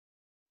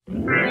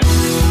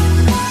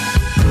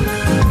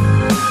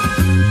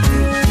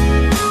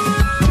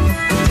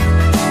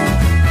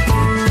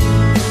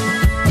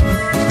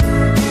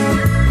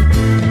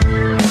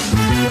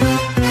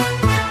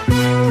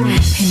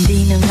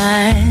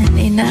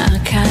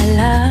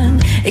Inaakalang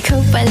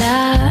ikaw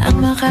pala ang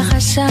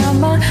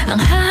makakasama.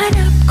 Ang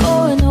hanap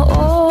ko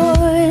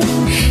noon,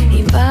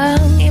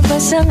 ibang-iba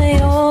sa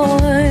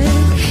ngayon.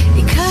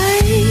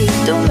 Ika'y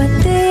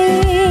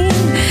dumating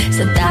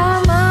sa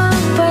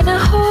tamang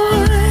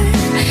panahon.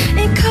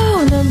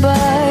 Ikaw na ba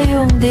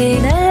yung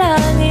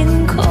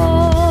dinalangin ko?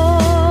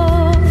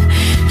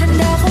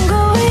 Handa kong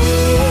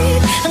gawin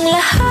ang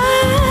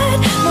lahat,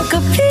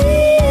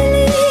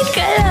 magkapili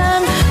ka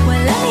lang.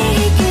 Walang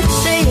ihigit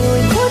sa'yo,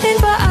 ikutin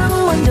pa ang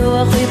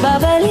mundo. Ako'y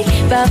babalik,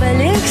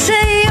 babalik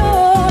sa'yo.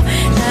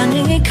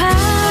 Tanging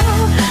ikaw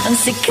ang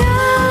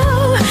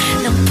sigaw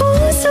ng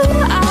puso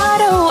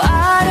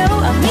araw-araw.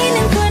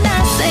 Aminin ko na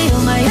sa'yo,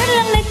 ngayon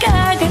lang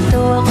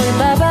nagkaganto. Ako'y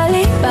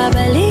babalik,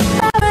 babalik,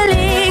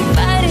 babalik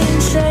pa rin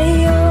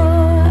sa'yo.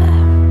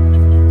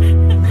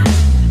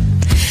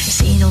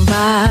 Sino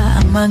ba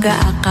ang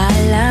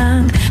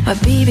mag-aakalang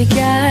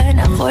mabibigyan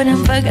ako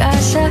ng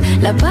pag-asa?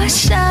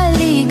 Labas sa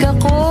liga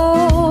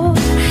ko,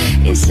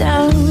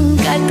 isang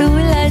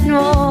katulad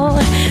mo.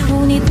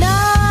 Ngunit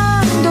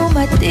nang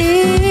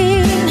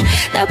dumating,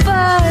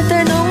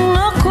 napatanong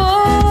ako,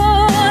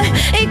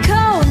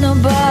 ikaw na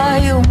ba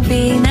yung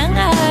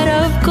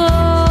pinangarap ko?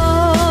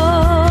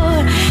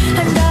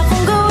 Handa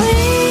kong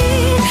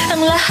gawin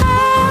ang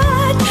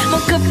lahat,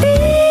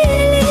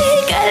 magkapili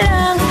ka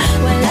lang.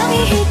 Walang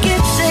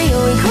ihigit sa'yo,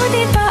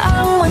 ikutin pa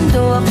ang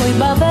mundo. Ako'y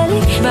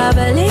babalik,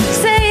 babalik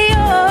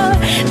sa'yo.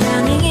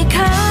 Tanging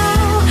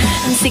ikaw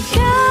ang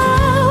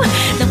sigaw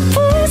ng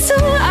puso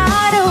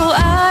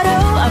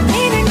araw-araw.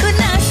 Aminin ko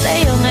na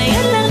sa'yo,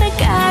 ngayon lang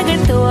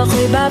nagkaganto.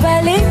 Ako'y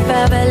babalik,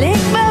 babalik,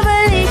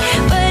 babalik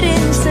pa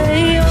rin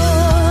sa'yo.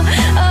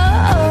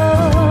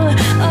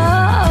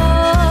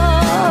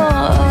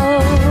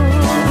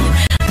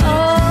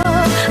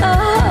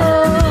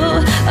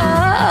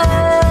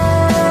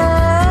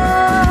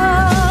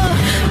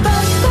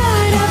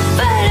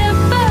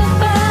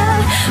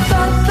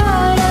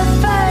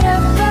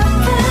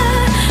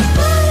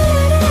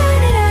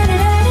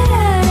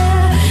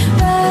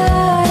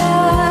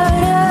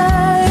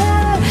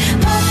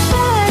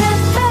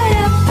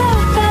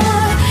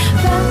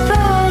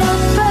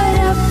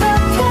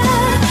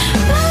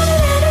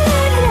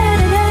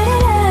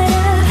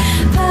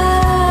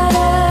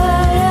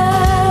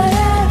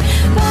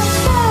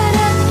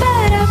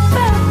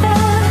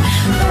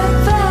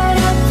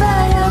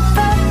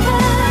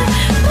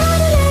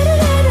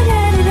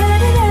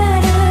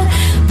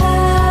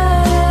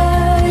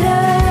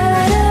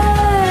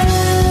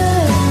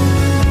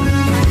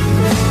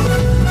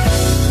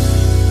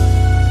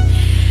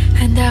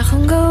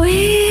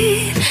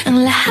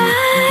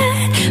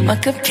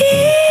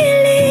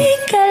 Magkapili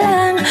ka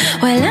lang,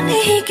 walang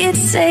ihigit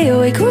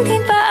sa'yo.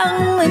 Ikutin pa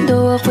ang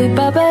mundo. Ako'y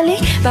babalik,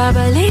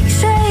 babalik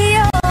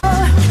sa'yo.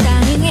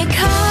 Tanging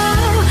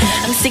ikaw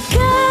ang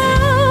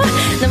sigaw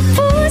ng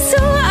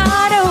puso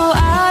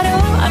araw-araw.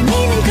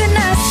 Aminin ko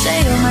na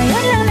sa'yo,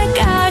 ngayon lang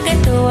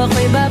nagkaganto.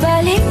 Ako'y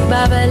babalik,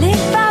 babalik,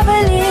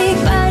 babalik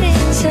pa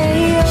rin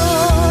sa'yo.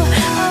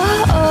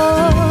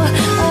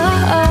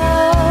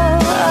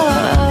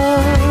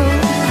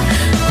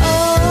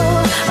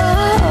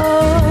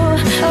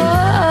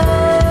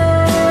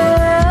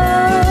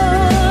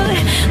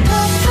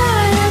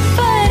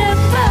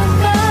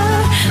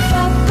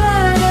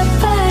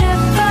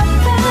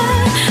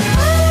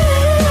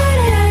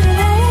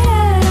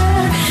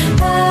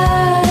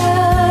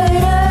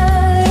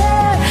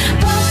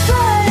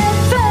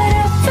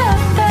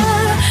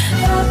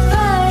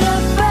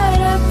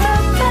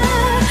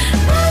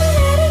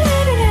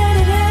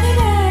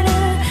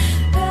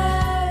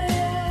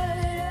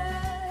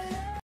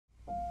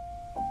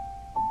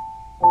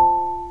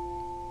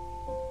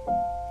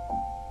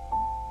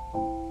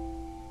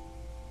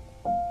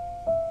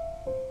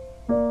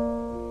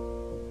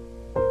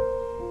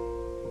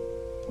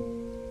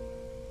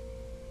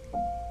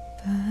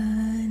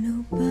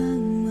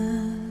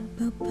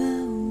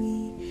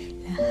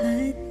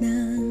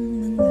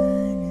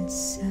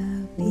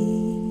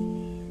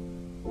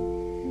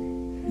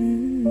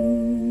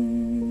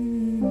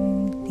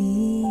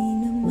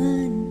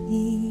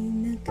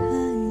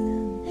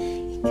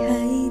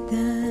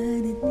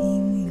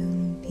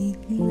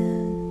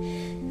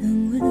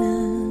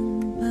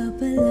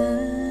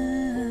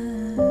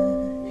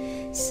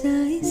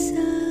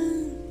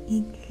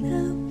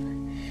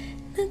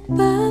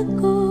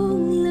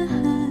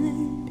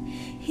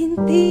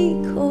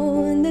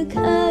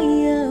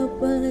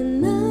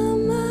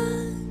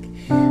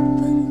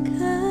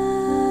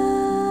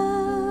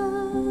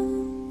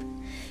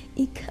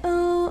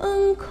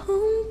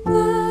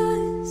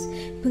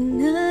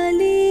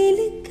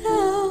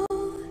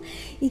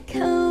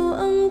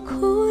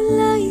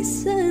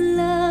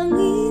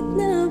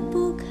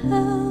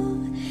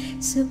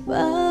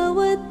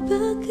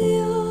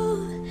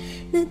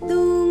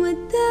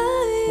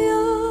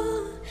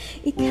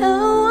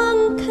 Ikaw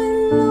ang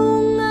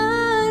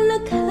kanlungan na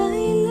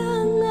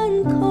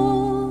kailangan ko.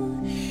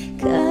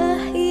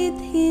 Kahit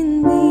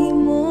hindi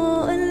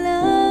mo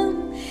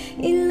alam,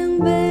 ilang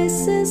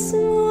beses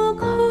mo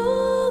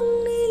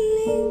akong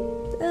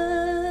niligtas.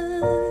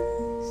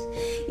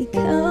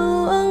 Ikaw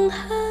ang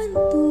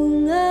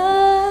hantungan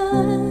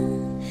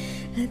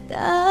at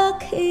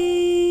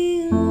aking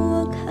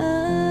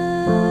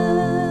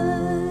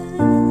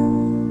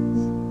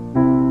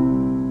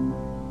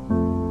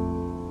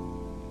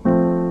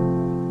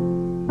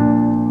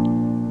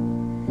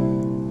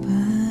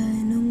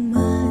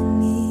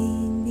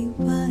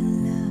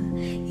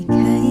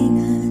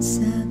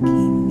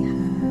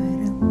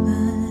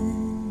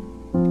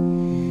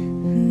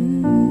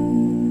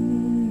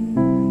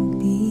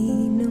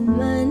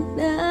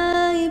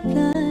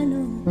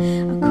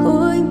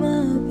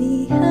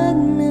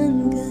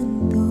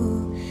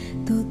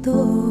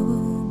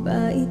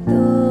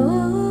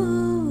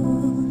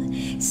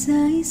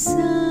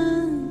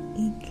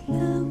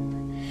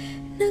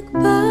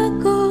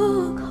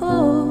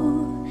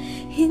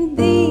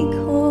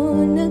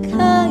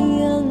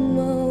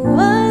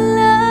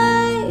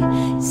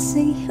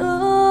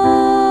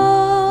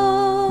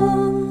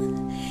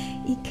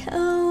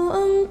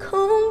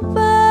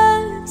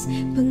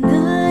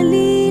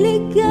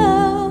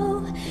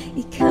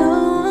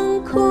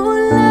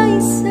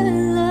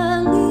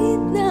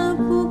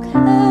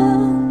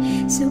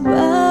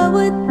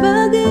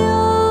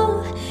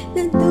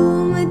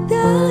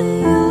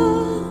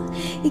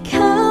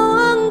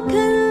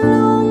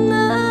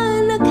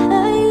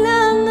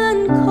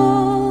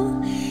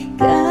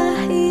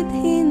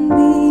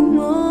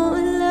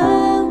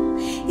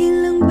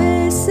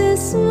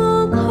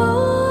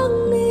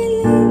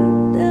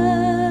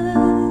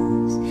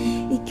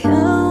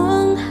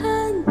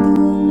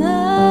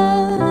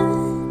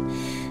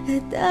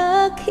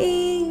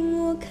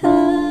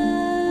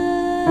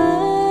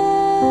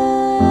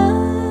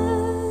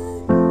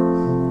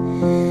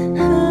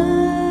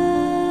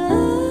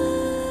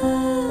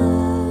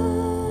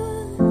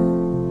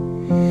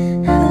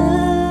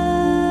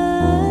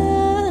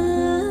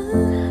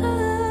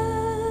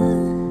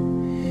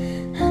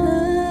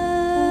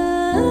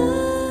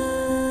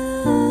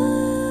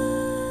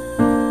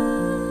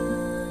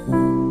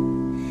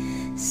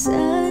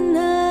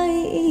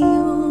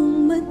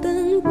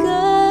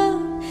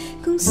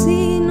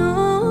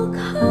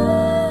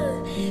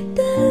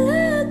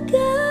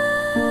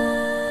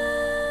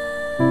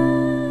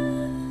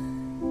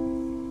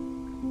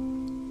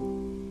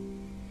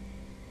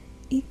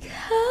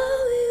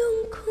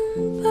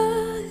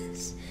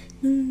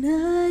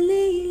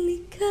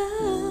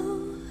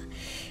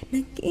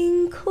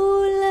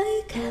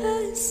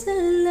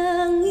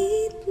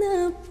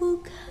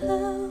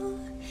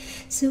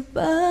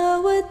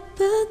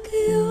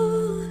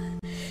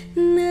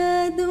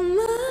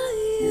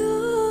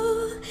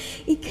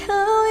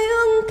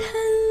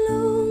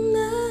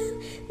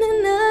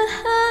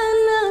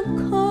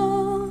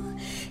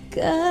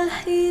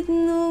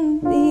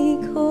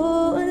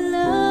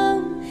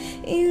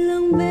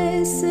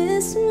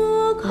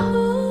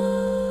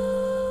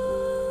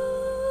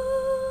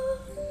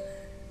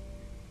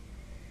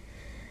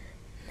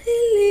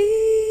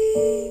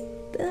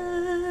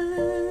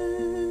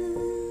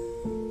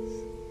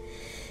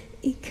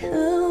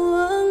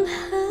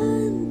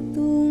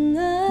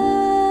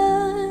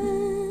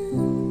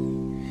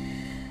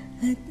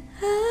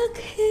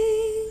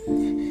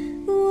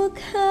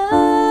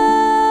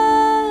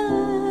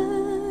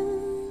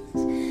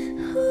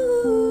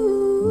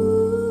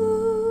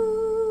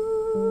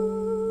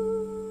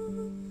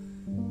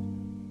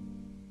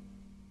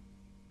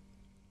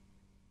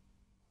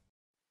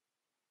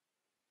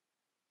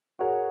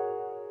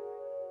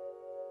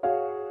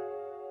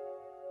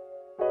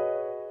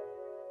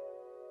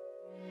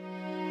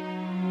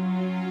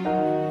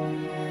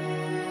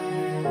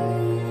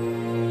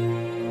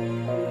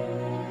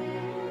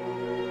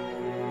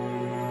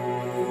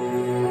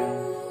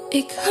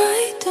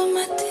Ika'y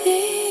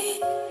dumating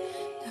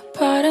na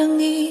parang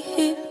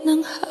ihip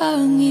ng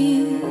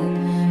hangin.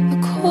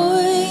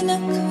 Ako'y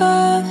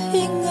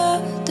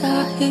nakahinga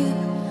dahil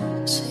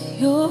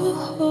sa'yo.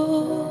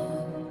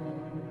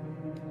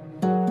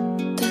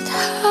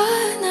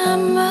 Tadhana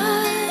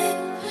man,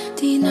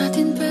 di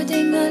natin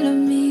pwedeng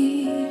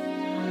alamin.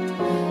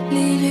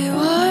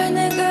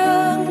 Liliwanag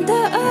ang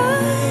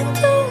daan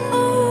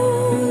tungo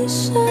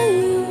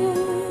sa'yo.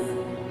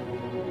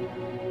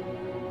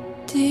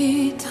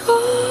 Dito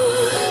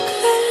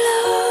ka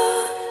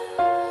lang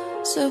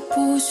sa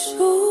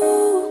puso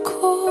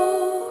ko.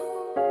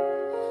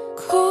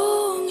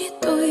 Kung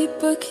ito'y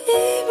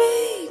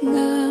pag-ibig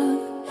nga,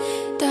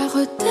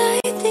 takot ay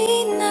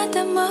di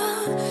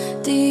nadama.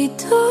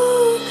 Dito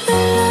ka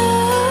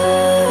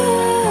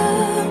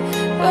lang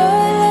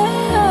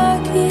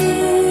palagi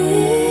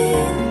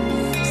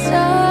sa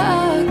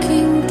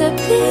aking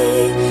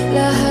tabi.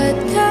 Lahat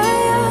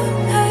kayang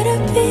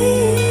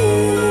harapin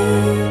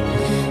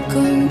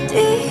kung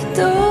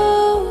dito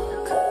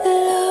ka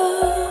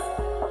lang.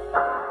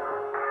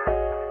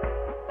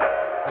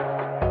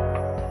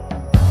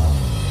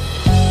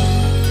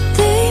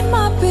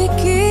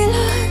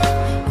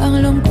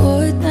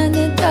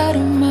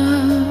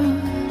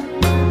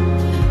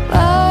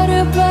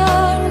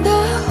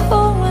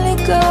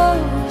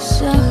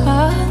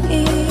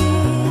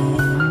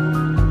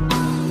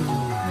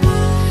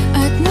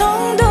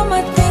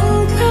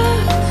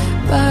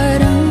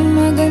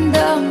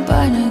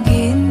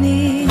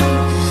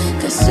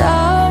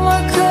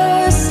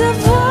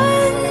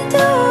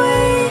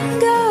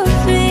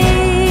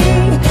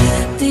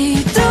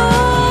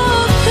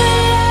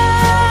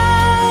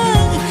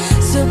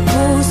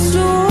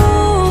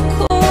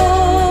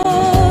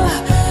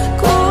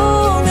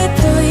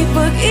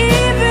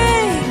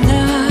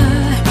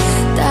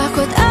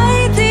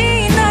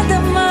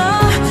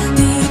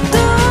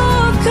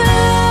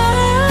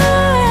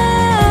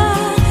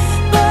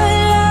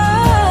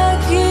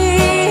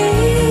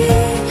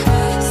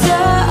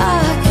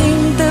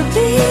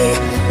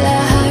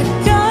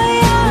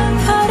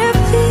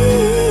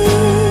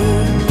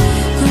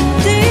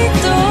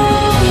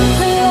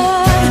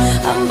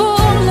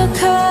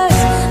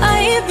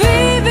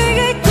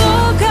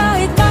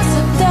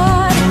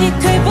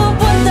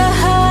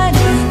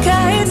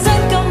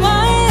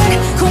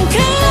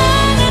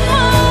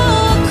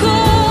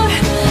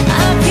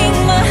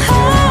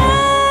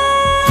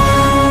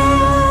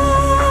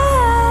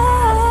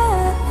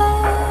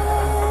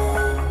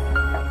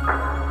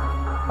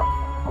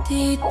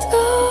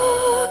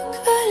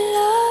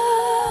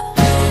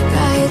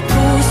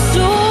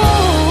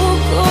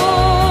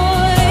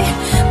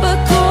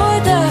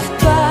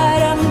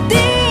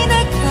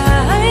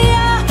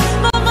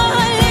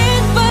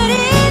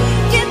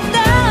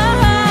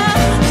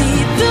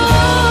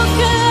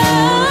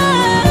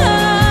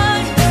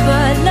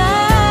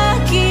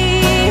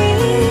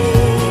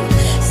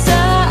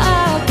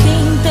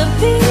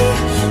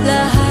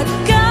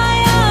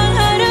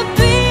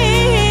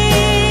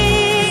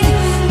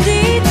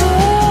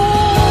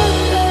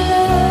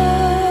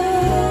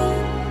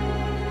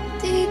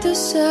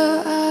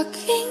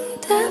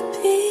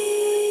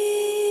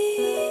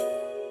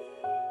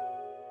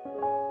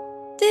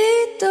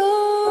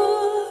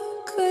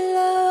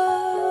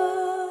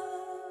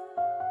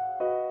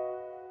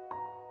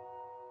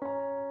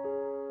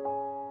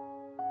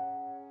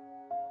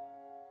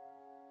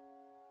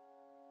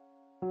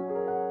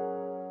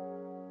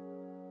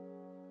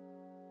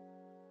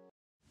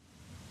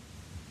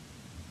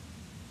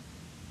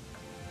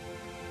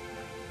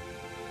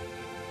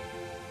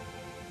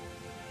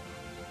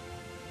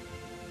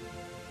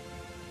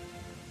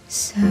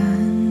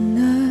 Saan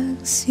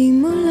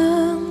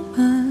nagsimulang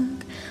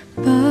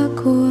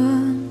magbago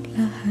ang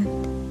lahat?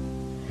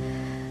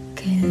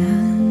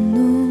 Kailan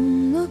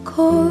nung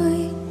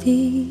ako'y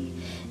di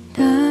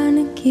na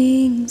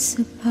naging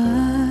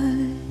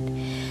sapat?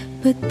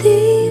 Ba't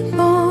di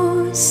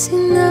mo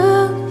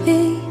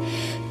sinabi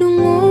nung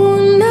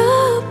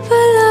una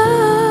pa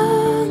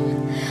lang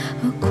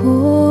ako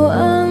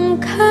ang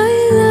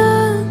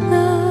kailangan,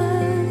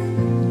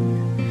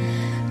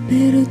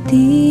 pero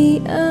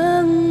di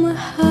ang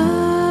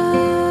mahal?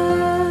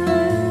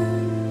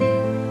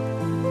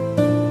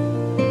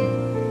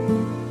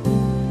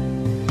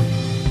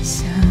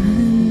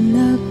 Saan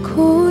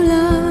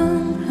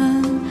nagkulang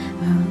ang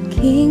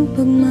aking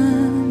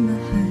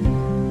pagmamahal?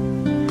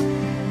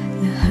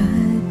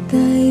 Lahat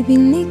ay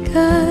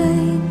binigay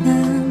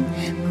ng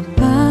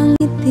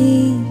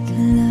mapangiti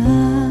ka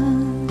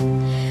lang.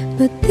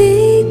 Ba't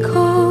di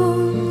ko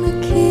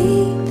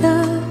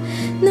nakita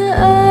na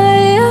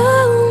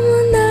ayaw mo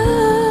na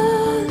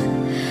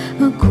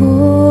ako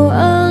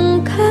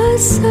ang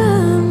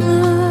kasama,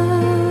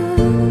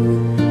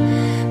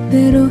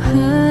 pero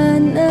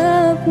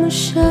hanap mo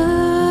siya?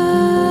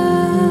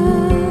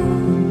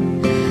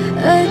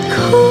 At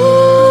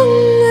kung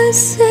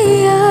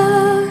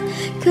masaya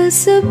ka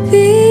sa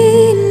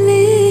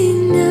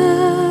piling na,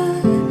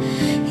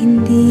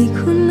 hindi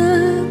ko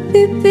na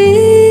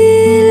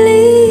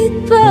pipilit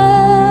pa.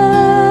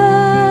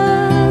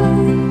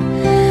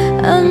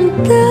 Ang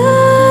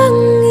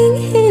tanging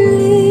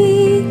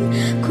hiling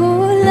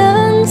ko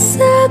lang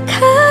sa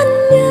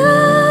kanya,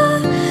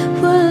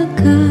 wag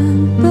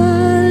kang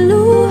paluhain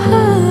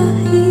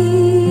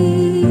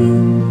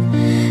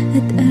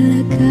at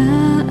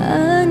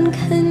alagaan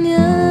ka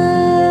niya.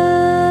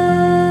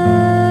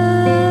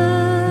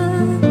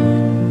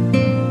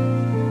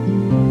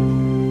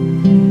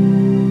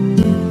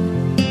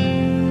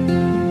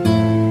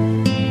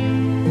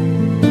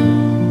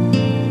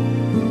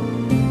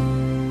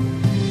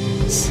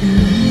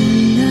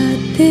 Saan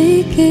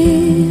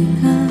natigil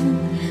ang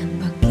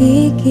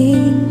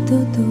pagiging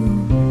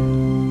totoo?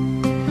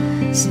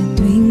 Sa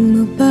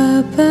tuwing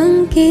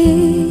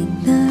mapabanggit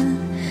na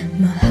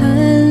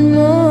mahal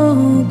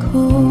mo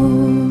ko,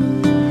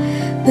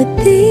 ba't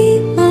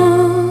di mo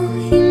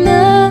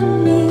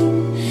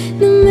hinamin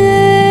na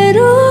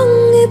merong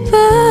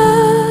iba?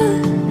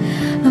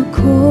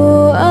 Ako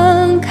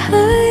ang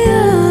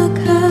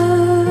kayakap,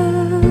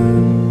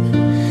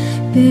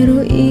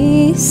 pero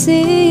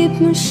isip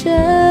mo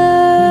siya.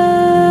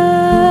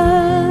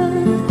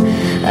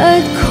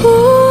 At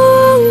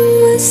kung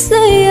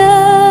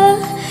masaya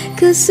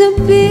ka sa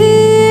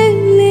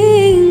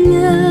piling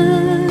niya,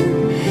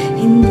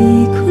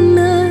 hindi ko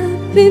na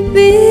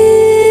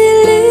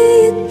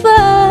pipilit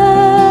pa.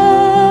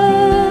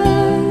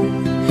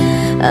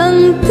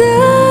 Ang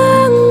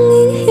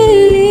tanging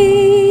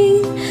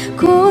hiling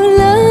ko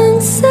lang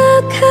sa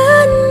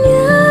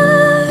kanya,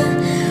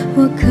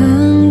 wag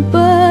kang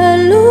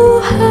paluhain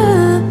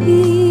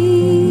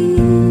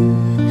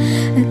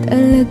at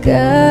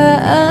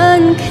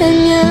alagaan ka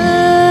niya.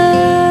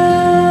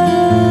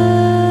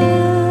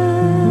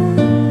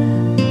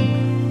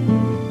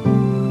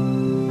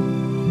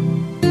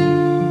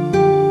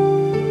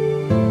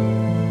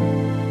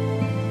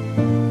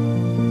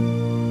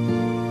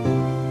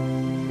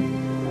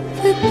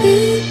 Ba't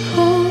di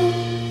ko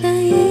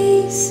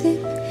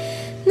naisip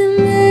na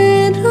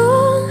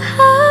merong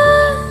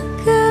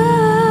hanggan?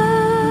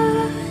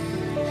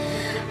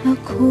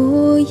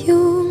 Ako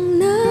yung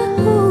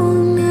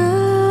nauna,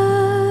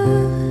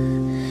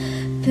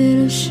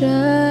 pero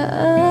siya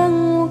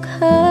ang wakas.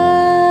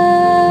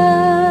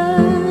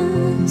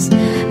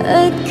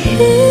 At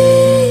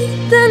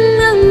kita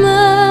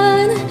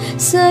naman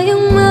sa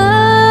iyong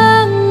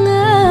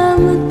mga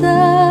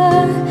mata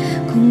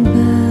kung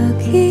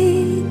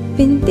bakit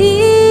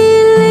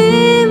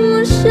pinili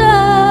mo siya.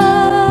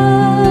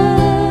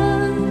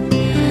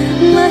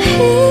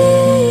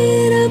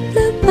 Mahirap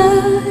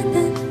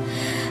labanan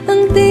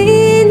ang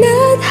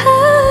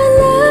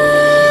tinadhana,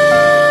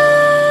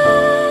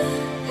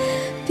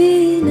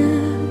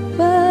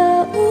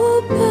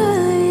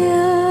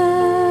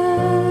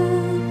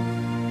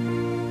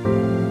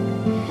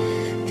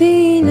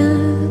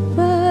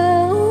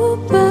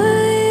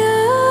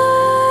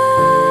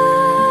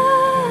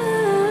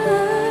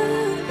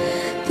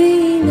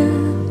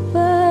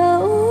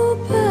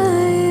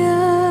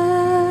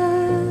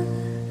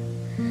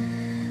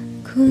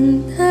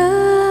 Kung na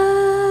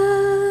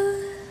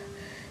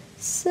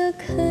sa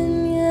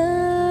kanya.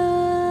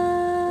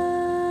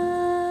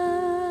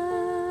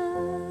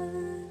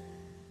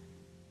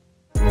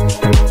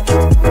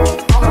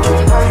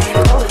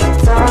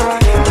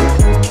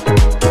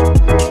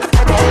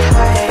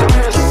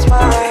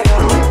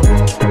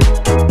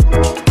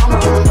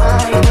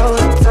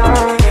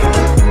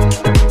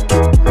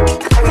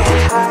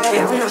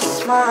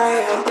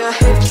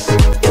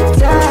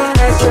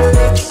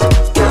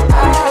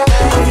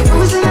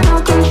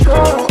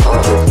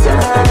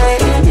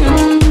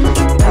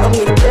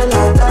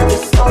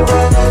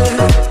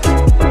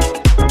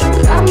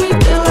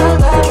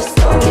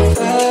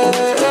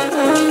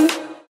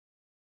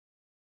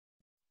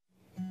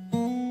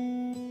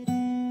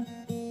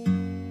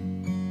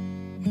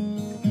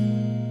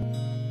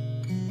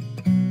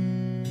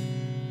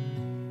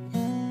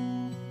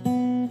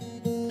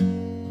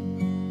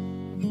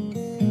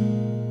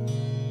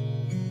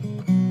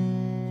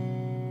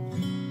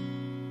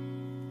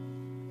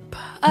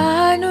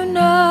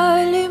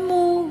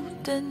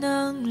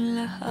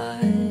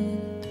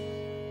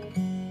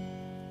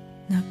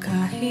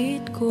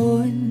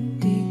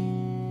 munti,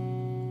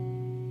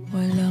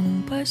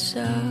 walang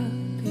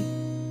pasabi.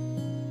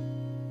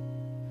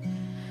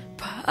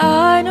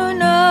 Paano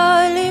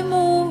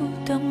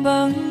nalimutang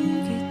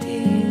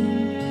banggitin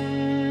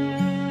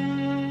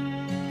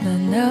na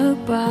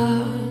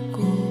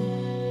nagbago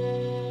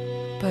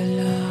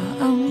pala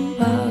ang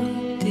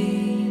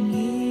pagtingin?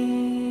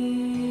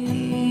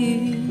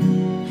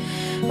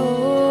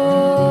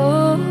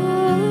 Oh,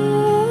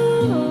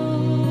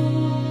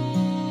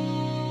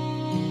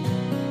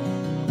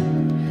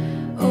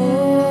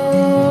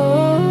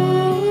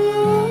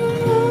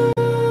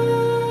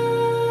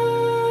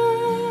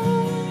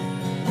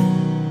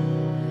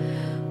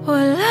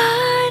 wala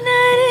na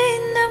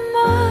rin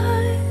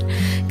naman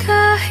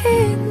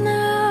kahit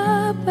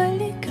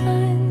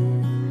nabalikan.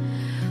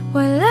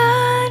 Wala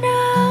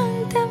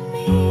nang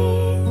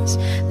tamis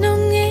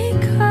nung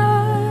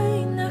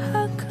ika'y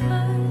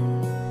nahakan.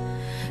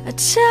 At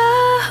sa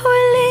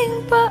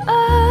huling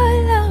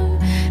paalam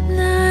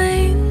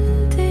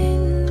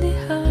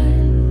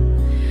naintindihan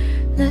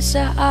na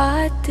sa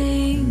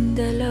ating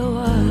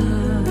dalawa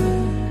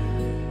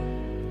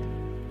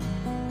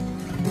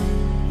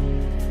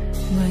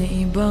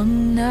may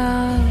ibang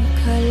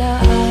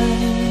nakalaan.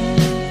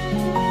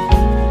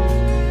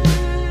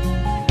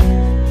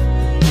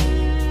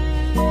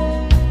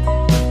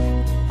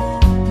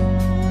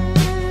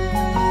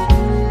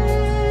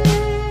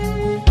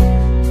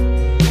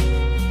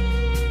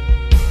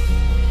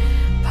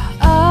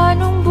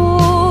 Paanong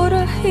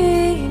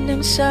burahin ang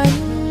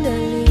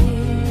sandali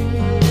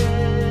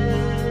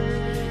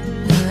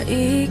na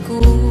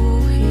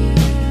iguhit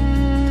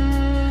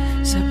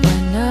sa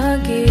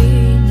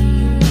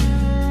panaginip?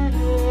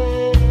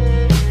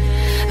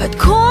 At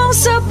kung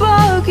sa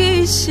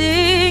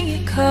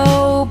pagising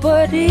ikaw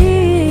pa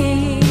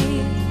rin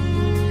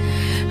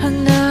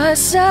ang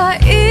nasa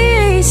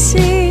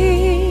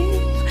isip,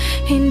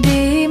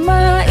 hindi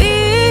maitanggi.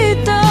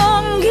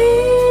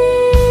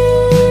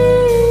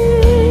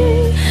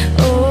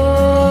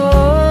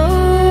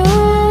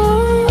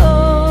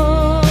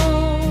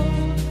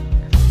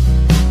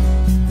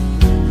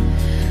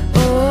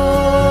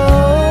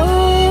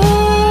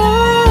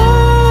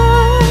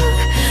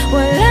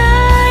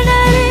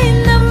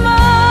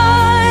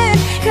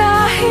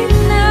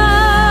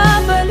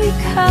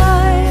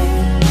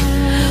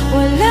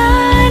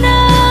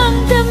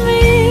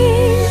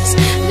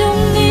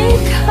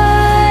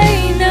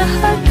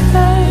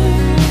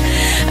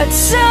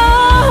 Sa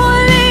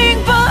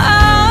huling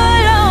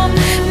paalam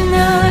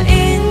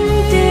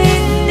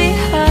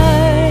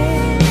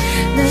naintindihan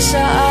na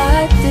sa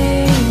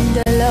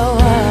ating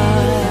dalawa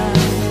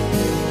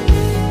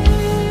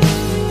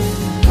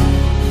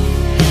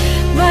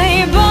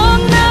may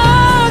ibang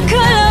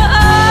nakalaan.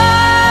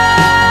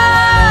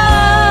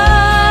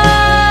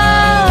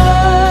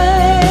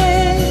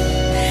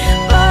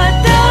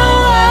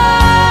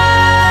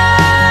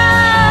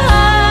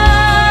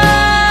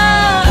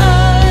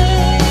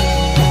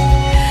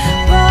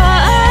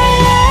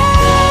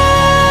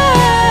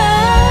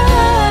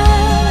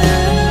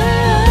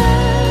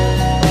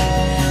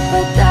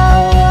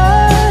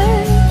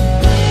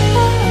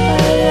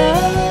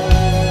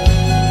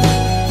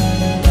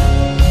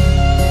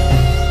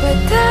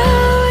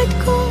 Patawad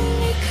kung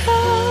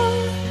ikaw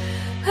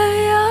ay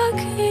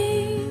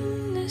aking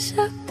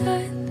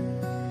nasaktan.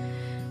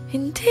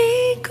 Hindi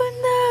ko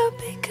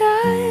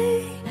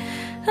nabigay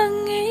ang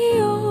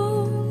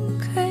iyong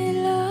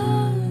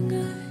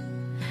kailangan.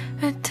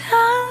 At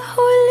ang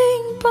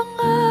huling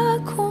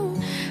pangakong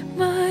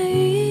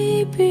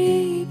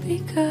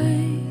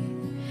maibibigay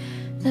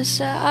na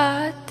sa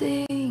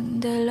ating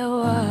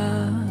dalawa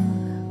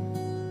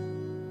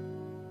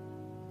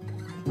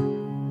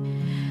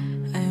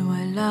ay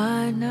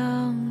wala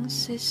nang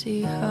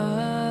sisihan.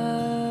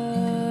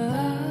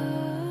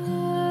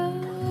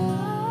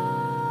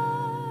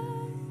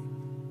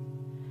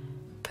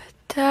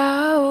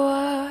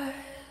 Patawad,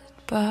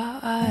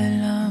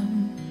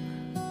 paalam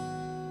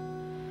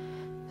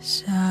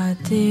sa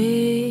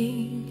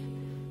ating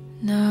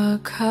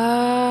nakaraan.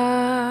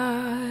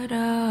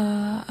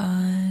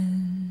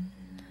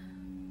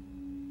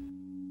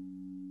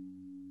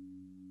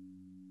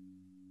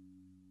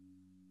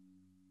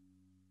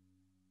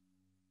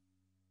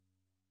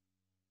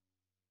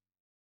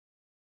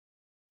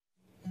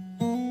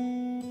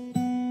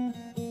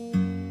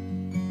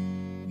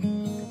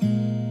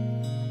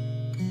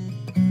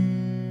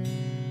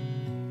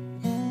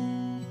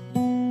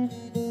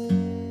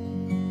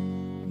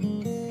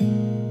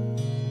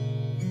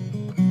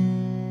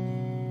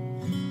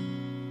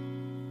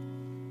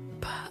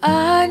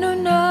 Paano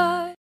na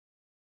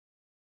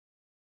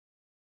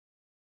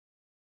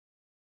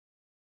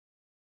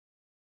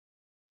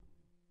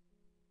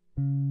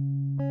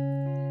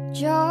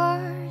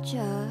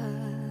Georgia,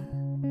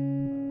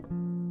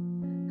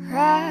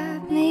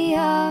 wrap me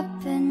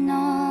up in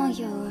all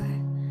your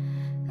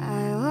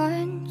I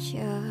want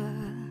you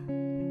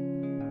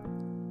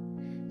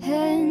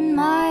in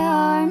my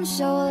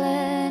arms, so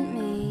let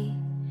me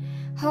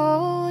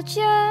hold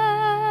you.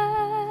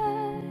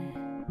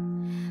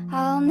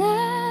 I'll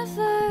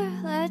never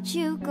let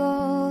you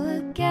go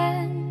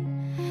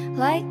again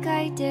like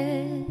I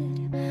did.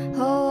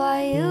 Oh,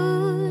 I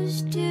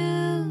used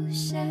to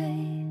say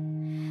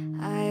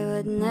I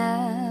would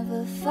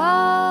never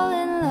fall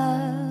in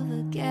love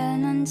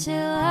again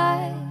until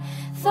I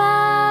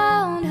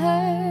found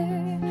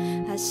her.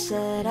 I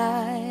said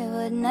I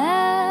would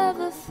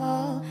never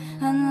fall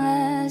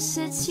unless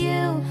it's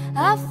you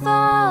I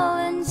fall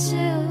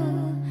into.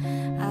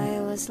 I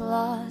was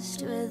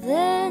lost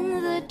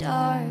within the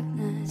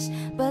darkness,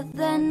 but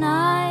then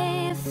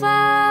I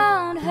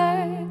found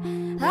her.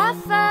 I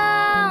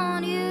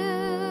found you.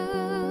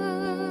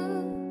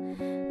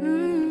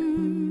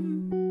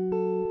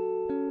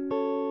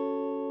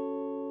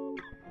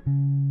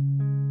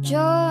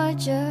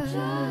 Georgia,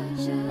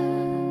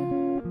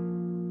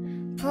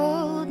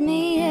 pulled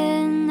me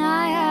in.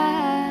 I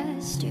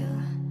asked you,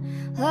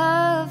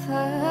 love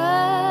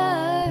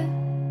her.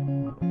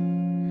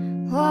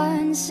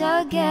 Once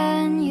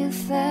again you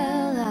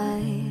fell,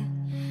 I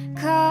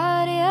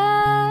caught you.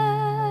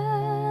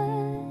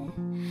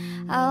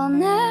 I'll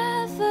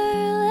never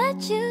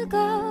let you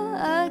go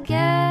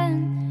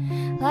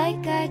again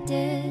like I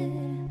did.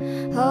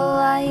 Oh,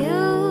 I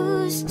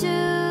used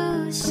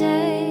to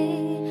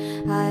say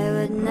I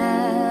would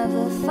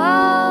never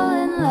fall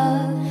in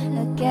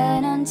love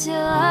again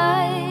until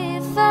I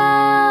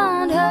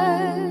found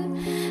her.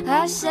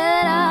 I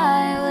said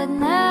I would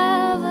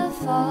never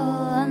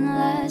fall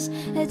unless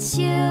it's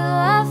you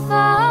I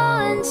fall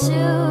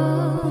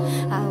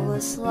into. I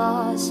was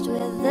lost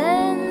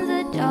within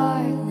the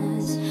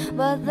darkness,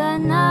 but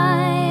then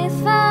I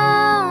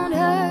found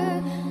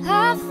her.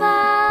 I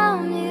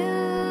found you.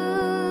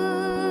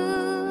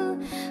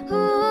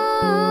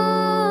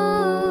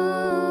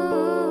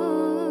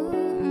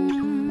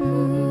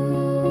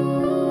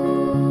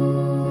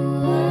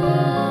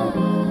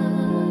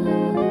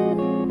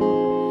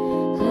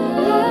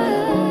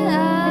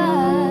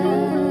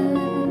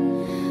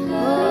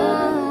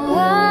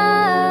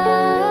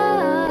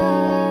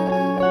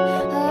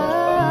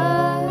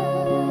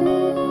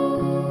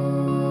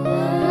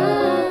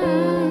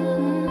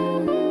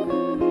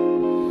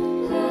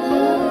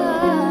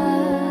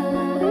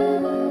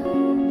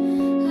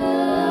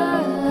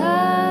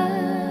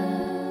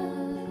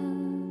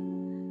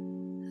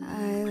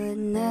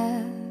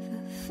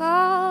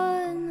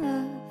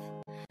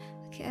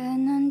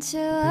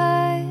 Until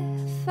I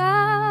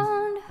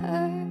found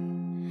her.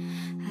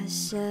 I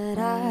said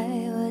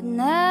I would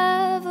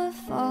never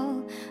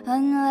fall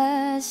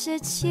unless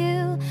it's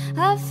you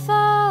I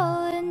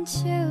fall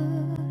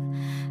into.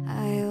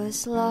 I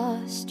was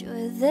lost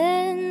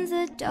within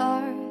the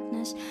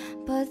darkness,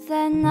 but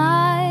then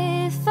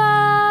I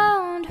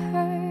found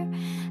her.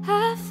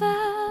 I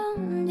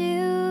found you.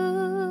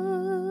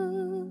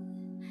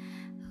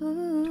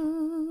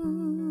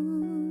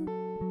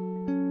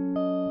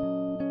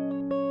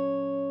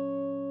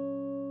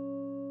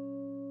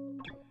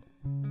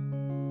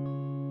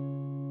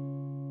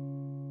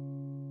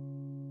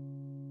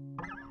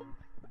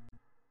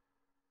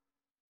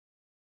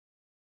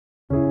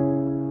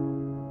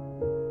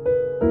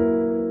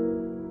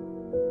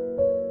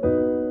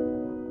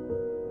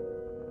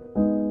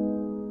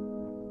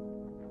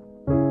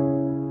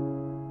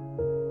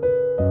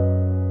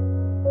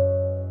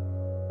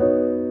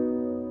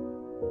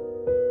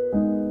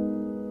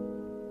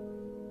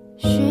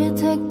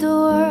 Take the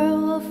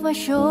world off my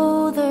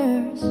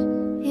shoulders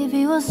if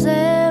it was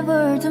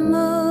ever to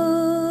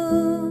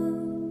move.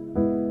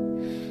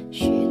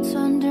 She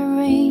turned the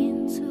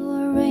rain to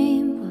a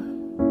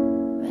rainbow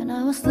when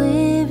I was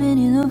living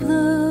in the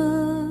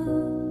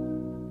blue.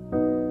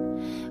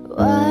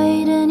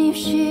 Why then, if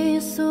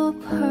she's so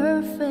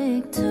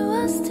perfect, do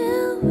I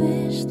still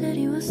wish that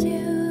it was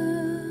you?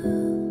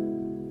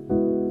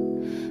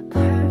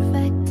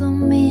 Perfect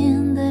don't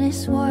mean that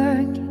it's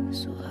working,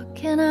 so what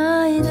can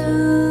I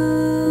do?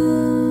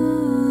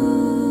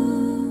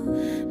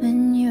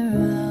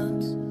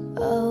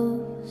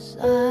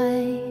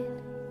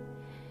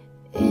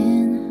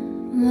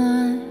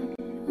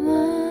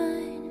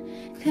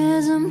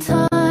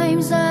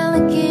 Sometimes I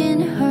look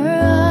in her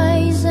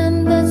eyes,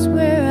 and that's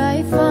where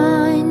I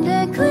find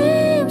a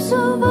glimpse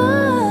of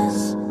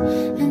us.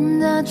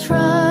 And I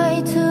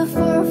try to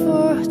fall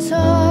for a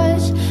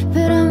touch,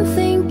 but I'm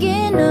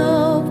thinking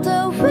of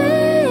the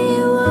way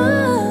it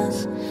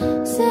was.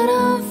 Said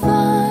I'm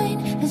fine,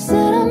 and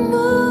said I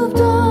moved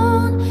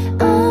on.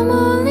 I'm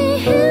only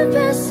here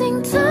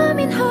passing time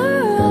in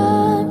her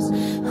arms,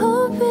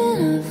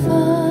 hoping I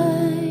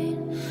find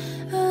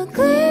a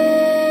glimpse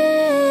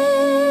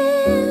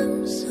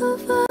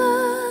of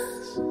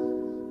us.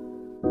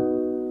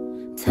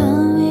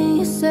 Tell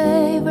me it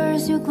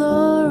savors your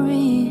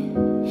glory.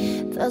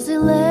 Does it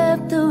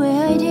left the way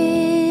I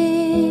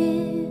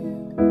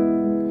did?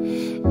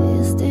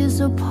 Is this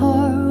a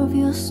part of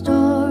your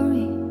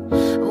story,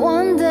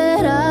 one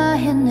that I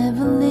had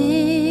never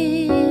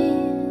lived?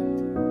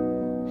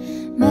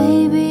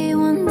 Maybe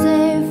one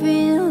day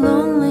feel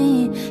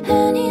lonely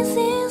and it's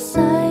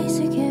inside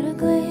to get a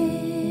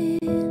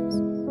glimpse.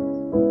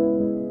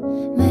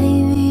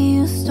 Maybe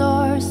you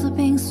start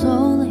slipping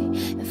slowly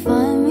and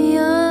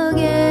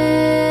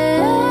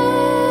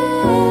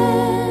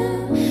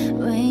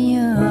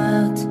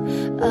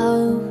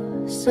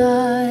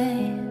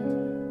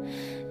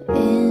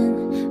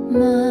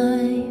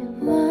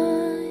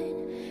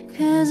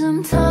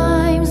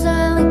Sometimes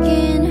I look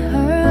in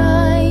her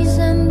eyes,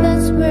 and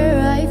that's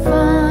where I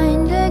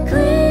find a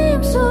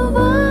glimpse of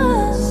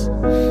us.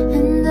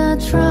 And I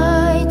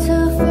try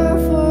to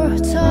fall for a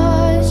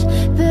touch,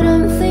 but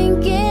I'm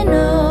thinking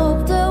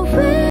of the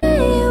way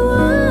it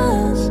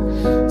was.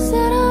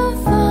 Said I'm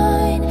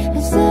fine,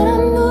 and said I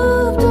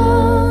moved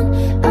on.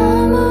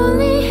 I'm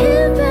only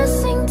here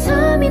passing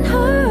time in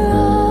her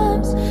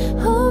arms,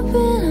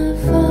 hoping I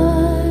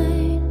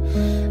find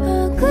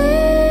a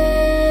glimpse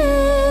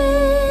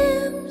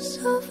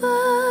of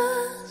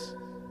us.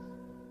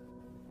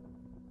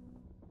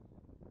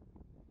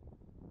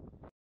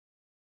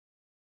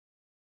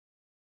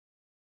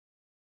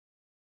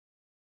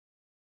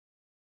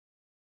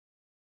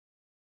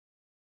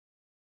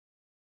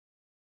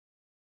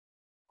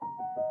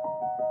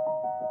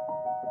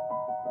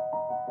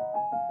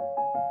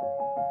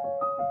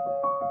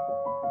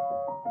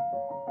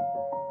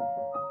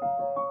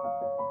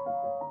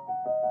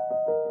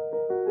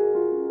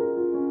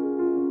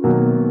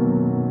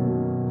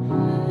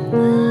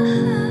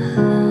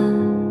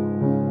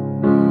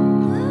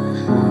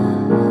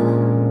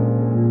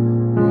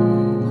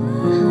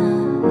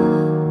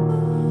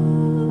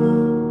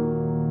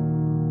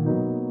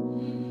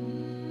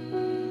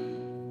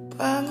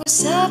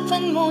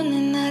 Pag-usapan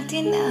muna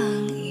natin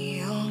ang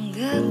iyong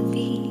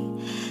gabi.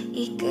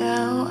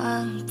 Ikaw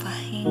ang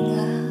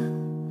pahinga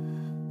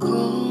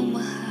ko,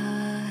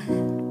 mahal.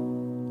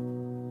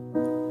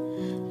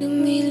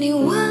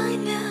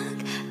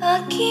 Lumiliwanag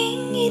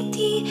aking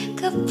ngiti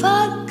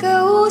kapag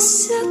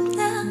kausap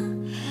na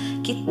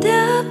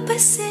kita.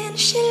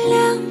 Pasensya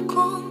lang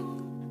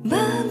kung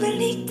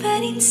babalik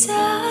pa rin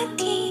sa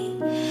atin.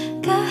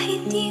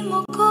 Kahit di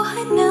mo ko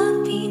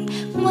hanapin,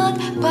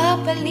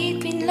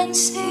 magpapalipin lang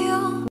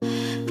sa'yo.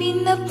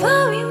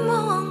 Pinapawi mo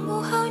ang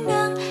uhaw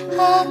ng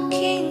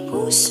aking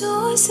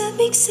puso.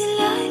 Sabik sa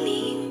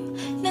lalim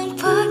ng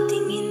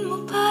pagtingin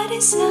mo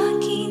para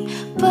sa'kin.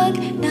 Pag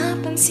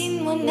napansin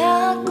mo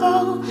na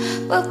ako,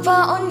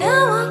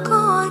 papaunawa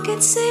ko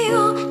agad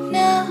sa'yo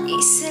na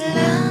isa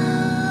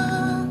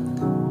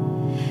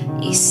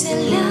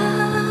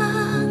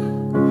lang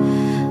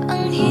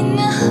ang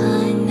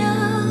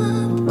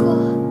hinahanap ko.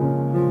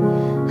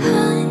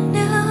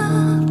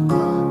 Hanap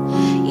ko,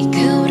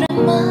 ikaw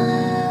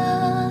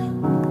raman.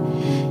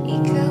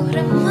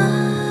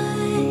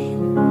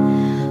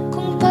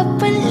 Kung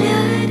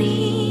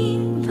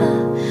papalarin pa,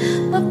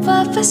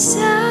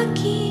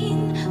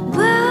 mapapasakin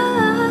ba?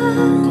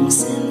 Kung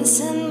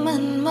saan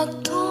man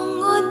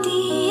magtungo,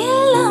 di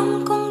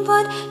alam kung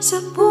ba't sa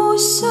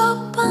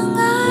puso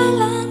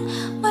pangalan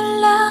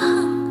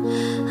malahang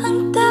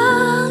ang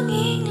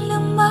tanging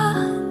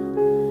laman.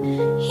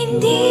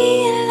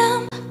 Hindi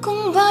alam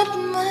kung ba't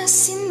mas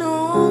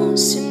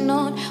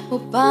sinusunod mo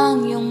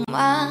pang yung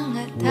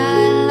mga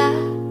tala,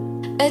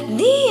 at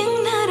di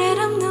ang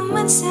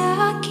nararamdaman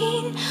sa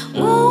akin.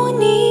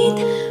 Ngunit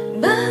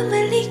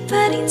babalik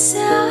pa rin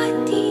sa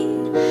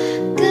atin.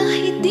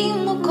 Kahit di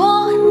mo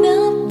ko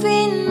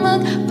hanapin,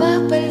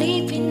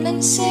 magpapalipin lang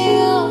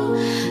sa'yo.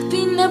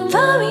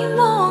 Pinapawi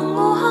mo ang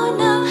uhaw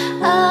ng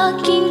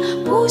aking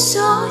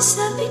puso.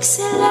 Sabik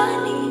sa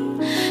lalim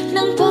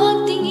ng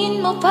pagtingin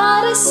mo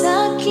para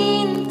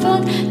sa'kin.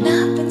 Pag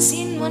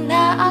napansin mo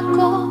na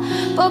ako,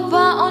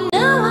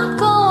 papaunawa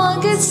ko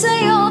agad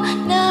sa'yo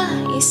na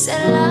isa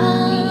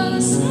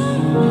lang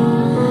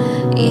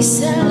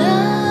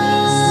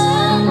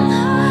ang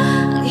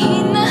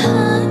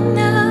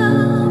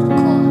hinahanap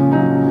ko.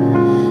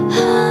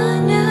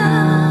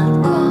 Hanap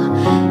ko,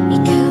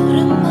 ikaw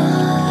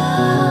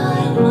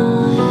raman.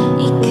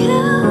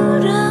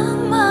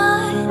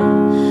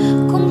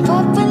 Kung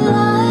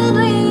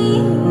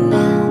papalarin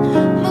na,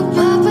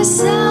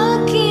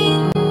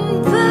 magpapasakin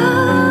ba?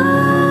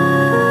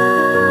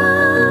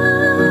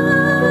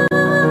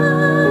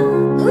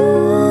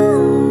 Ooh.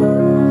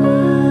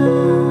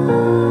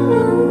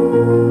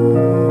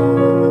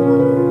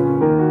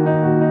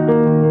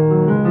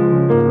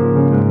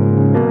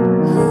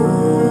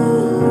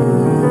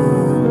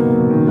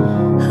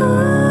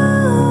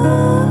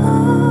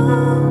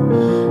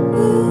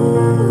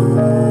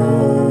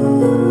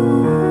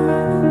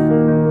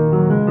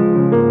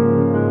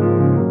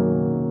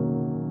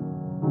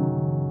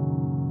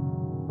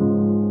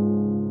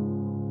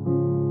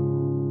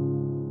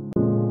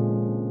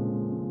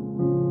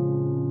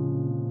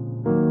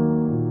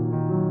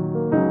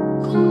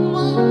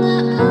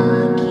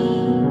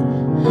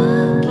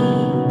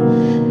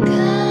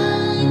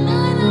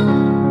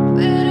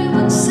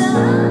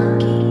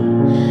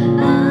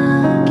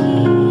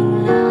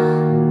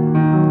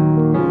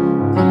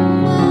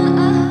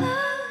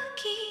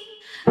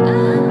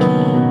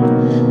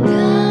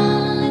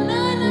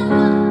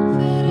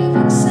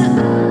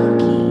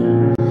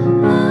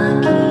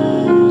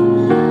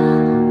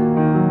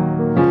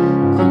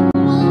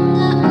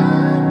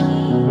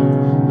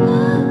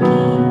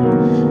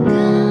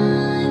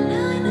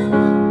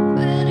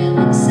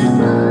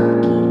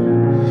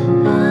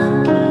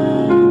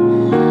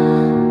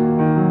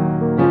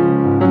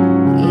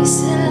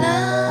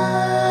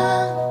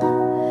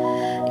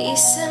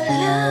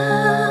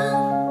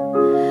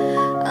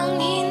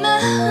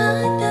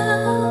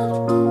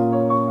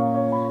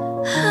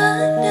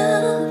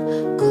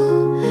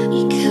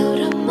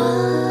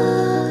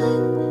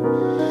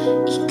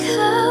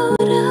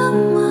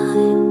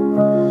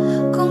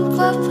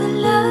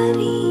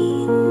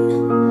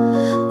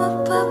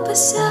 ka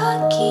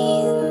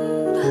sa'kin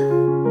ba?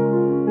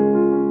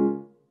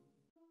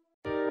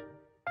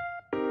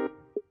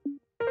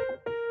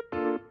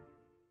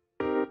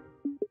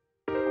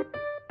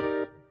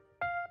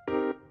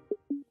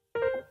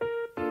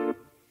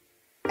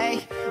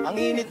 Ang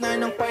init na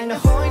ng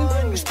panahon,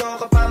 gusto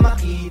ka pa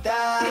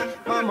makita.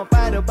 Mama,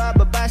 para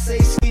bababa sa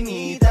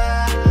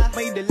iskinita.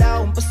 May dala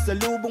akong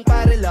pasalubong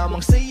para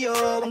lamang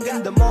sa'yo. Ang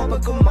ganda mo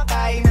pag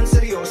kumakain ng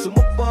seryoso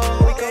mo po.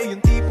 Ikaw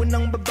yung tipo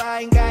ng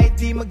babaeng kahit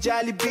di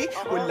mag-Jollibee.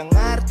 Walang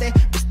arte,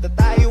 basta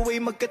tayo ay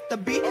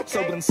magkatabi.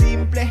 Sobrang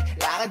simple,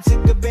 lakad sa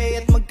gabi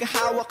at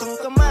magkahawak ang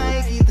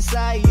kamay. Kita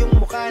sa iyong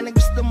mukha na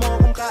gusto mo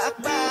kong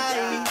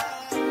kaakbay.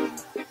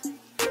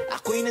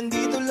 Ako'y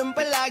nandito lang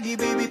palagi,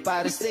 baby,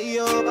 para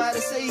sa'yo, para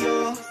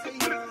sa'yo.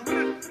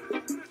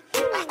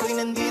 Ako'y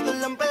nandito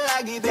lang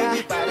palagi,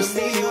 baby, para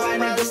sa'yo.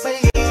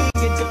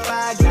 Nagpaligid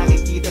kapag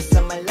nakikita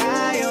sa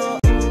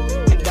malayo.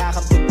 Handa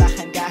kang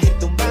puntahan kahit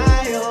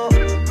tumayo.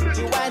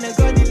 Iwanag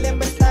ko dilim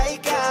basta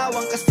ikaw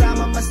ang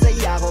kasama,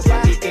 masaya ko ba?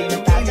 Di kayo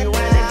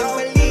natatawa.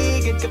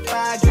 Nagpaligid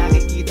kapag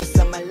nakikita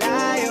sa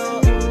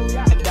malayo.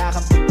 Handa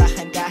kang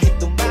puntahan kahit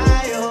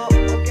tumayo.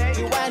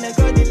 Iwanag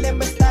ko dilim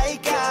basta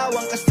ikaw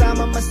ang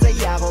kasama,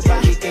 masaya ko ba?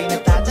 Di kayo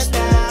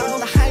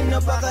natatanaw. Tahay na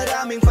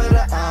pakaraming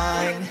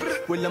paraan.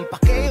 Walang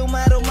pake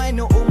umaraw man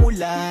o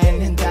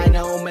umulan. Handa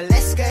na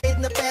umalis kahit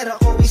na pera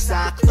ko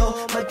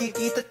isakto.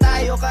 Magkikita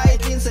tayo kahit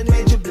minsan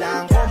medyo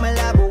blanco.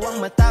 Malabo ang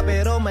mata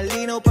pero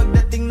malinaw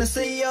pagdating na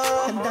sa'yo.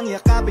 Handang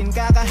yakapin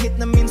ka kahit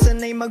na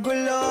minsan ay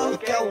magulo.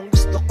 Ikaw ang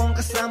gusto kong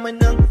kasama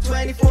ng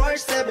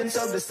 24/7.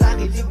 Sobra sa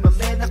kilig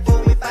mamen, ako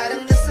ay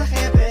parang nasa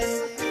heaven.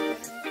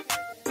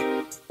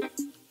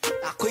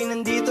 Ako'y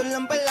nandito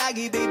lang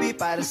palagi, baby,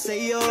 para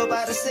sa'yo,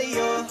 para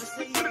sa'yo.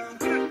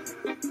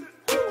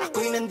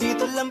 Ako'y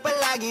nandito lang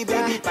palagi,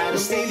 baby, para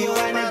sa'yo.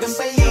 Hanggang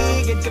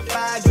paligid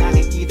kapag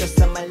nakikita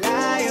sa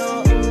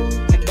malayo.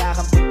 Handa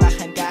kang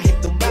puntahan kahit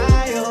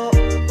tumayo.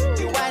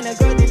 Iwanag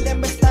ko dilim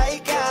basta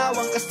ikaw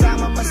ang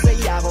kasama,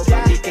 masaya ko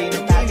ba? Di kayo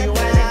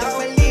natagawa. Hanggang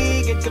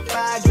paligid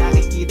kapag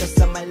nakikita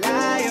sa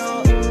malayo.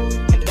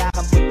 Handa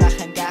kang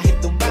puntahan kahit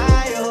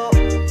tumayo.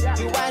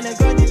 Iwanag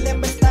ko dilim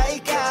basta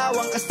ikaw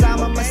ang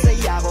kasama,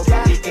 masaya ko ba?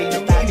 Di kayo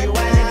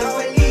natagawa. Hanggang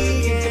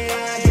paligid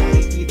kapag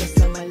nakikita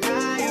sa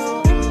malayo.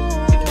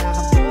 Handa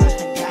kang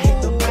puntahan kahit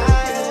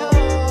tumayo.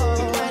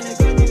 Iwanag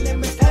ko dilim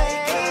basta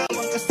ikaw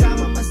ang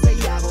kasama,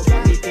 masaya ko ba?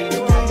 Di kayo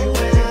natagawa.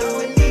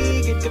 Hanggang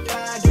paligid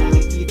kapag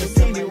nakikita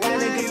sa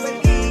malayo.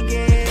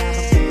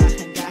 Handa kang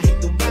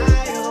puntahan kahit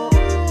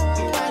tumayo.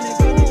 Iwanag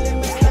ko dilim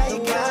basta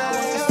ikaw ang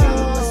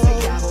kasama,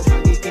 masaya ko ba?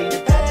 Di kayo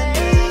natagawa.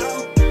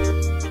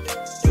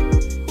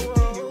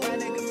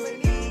 Iwanag ang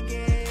paligid.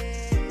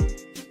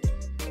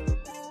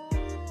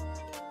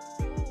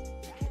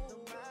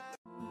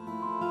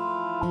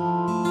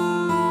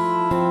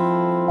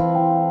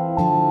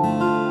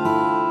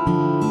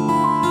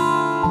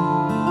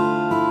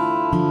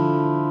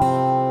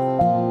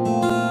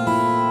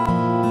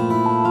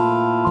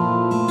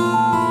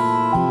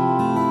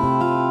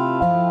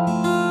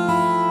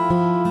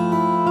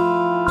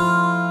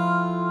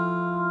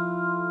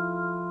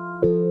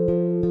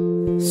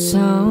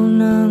 Sa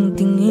unang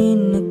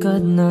tingin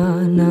agad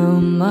na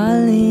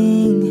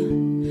namaling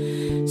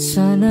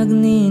sa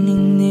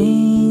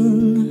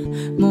nagniningning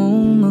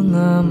mong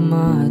mga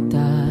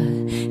mata.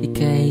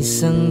 Ika'y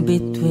isang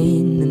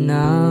bituin na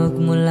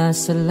nagmula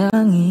sa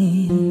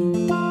langit.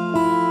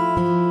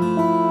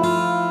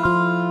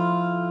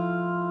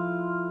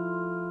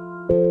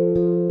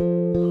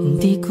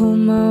 Hindi ko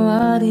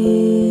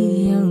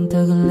mawari ang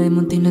tagal ay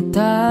mong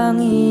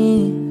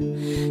tinatangi.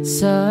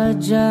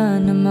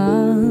 Sadya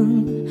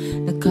namang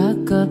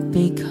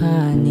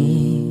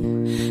nakakapighani.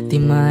 Di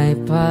may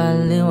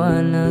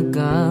paliwanag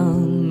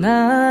ang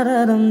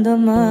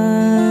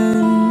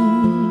nararamdaman.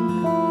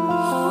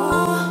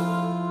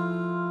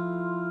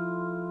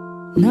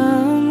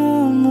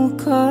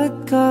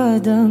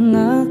 Namumukadkad ang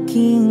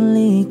aking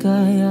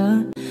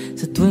ligaya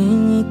sa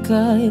tuwing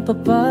ika'y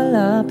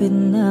papalapit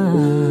na.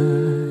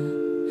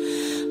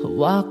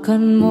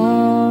 Hawakan mo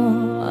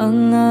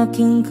ang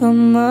aking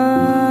kamay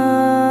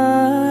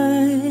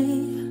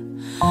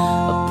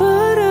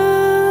para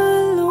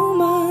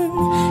luman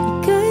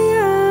ika'y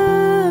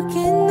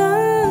akin na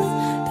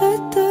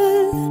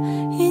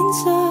tatalhin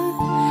sa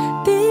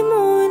di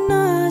mo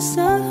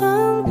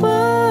inasahang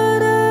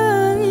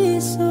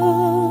paraiso.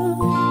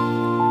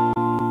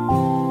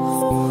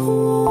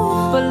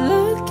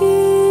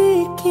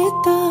 Palagi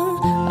kitang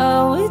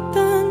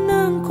awitan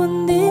ng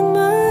kundi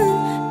man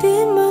di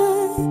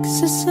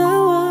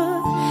magsasawa.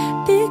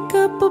 Di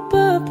ka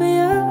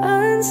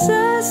pababayaan,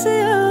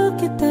 sasayaw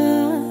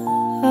kita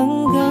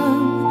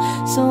hanggang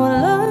sa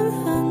walang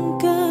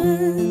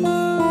hanggan.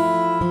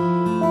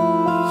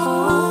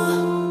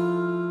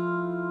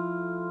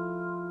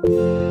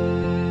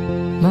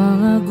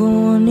 Mga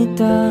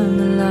gunita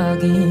na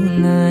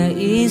laging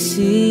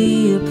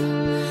naisip,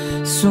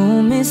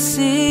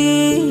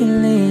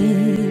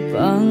 sumisilip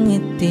ang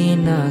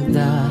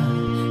itinagda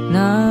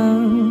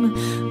ng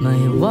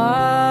may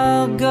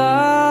wagang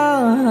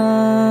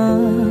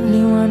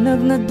liwanag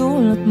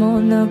Pinagnadulot mo,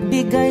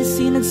 nagbigay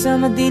sinag sa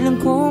madilim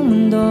kong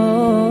mundo.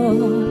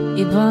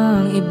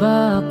 Ibang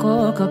iba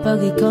ako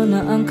kapag ikaw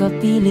na ang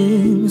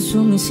kapiling.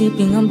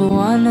 Sumisiping ang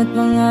buwan at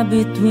mga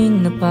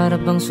bituin na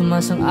para bang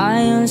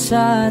sumasang-ayon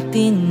sa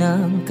atin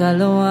ng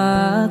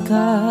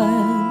kalawakan.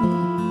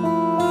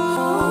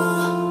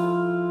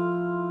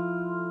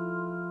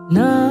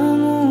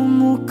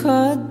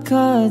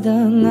 Namumukadkad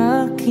ang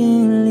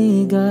aking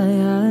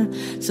ligaya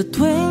sa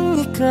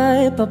tuwing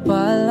ika'y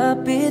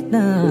papalapit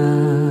na.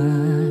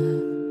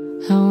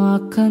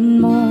 Hawakan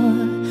mo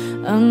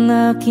ang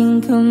aking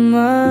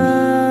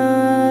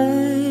kamay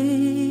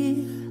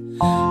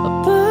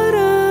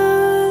para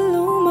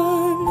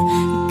luman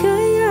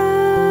ika'y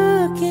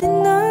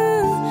akin na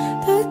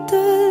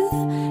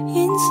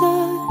tatalhin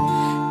sa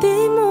di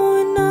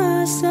mo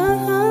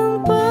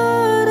nasahang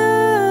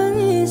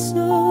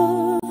paraiso.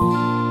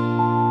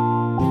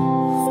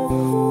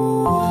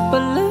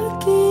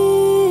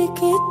 Palagi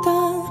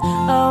kitang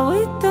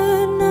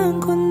awitan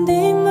ng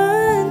kundi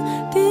man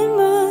di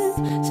man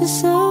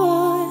sasawa.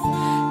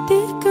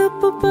 Di ka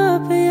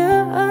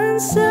papabayaan,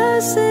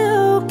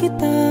 sasayaw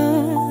kita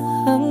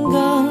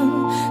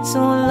hanggang sa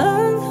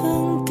walang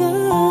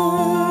hanggan.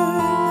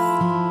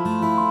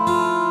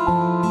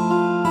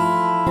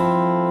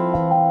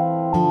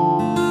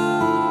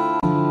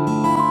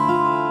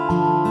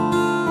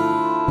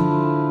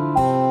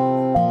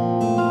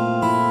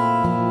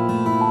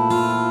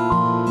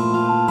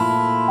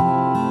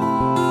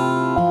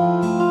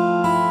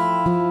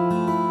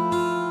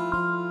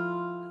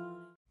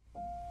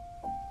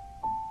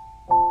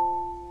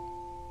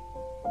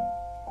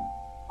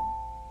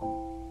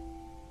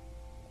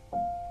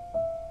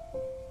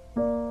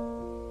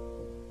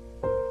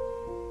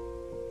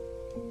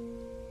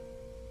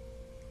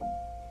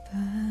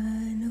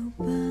 Paano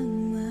bang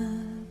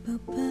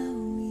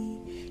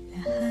mababawi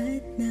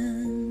lahat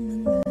ng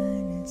mga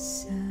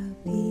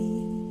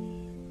nasabi?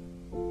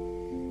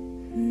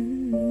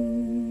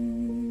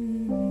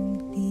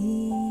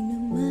 Di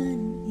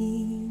naman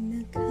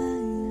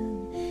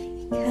inakayang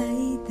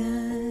ika'y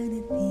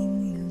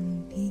darating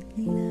lang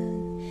bigla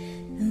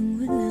nang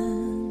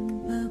walang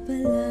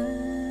babala.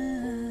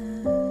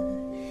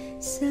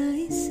 Sa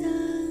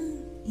isang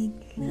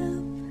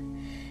iglap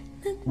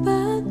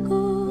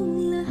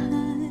nagbagong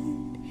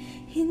lahat,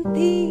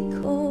 hindi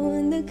ko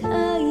na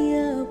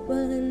kaya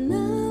pa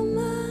na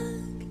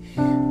magpanggap.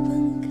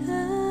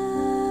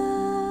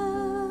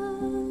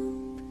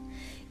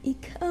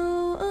 Ikaw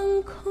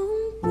ang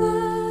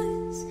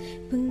kumpas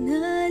pag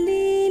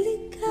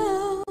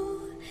naliligaw,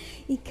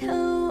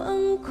 ikaw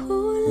ang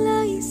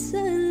kulay sa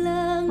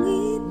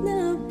langit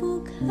na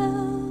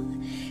bughaw.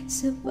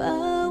 Sa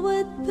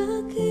bawat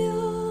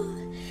bagyo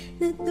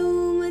na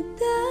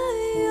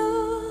dumadayo,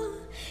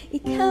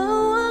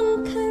 ikaw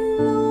ang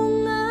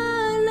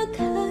kanlungan na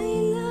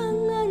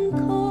kailangan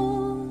ko.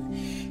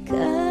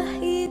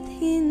 Kahit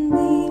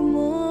hindi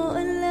mo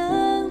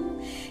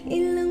alam,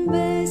 ilang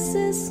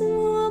beses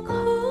mo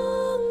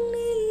akong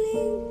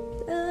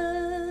niligtas.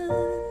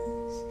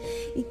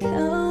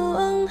 Ikaw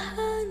ang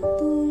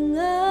hantungan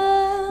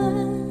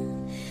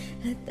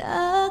at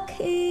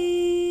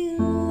aking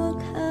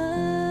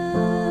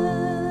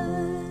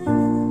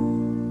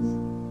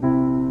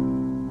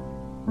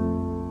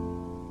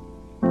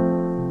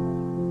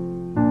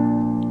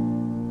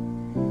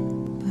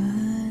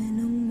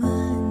paano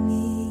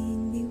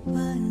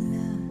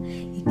maniniwala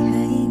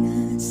ika'y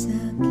nasa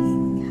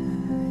aking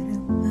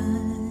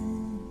harapan?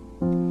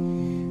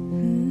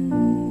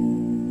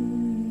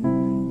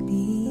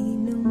 Di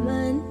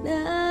naman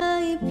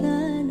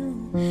naiplano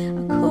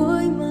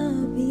ako'y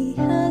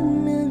mabihag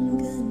ng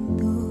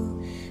ganito.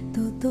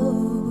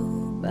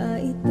 Totoo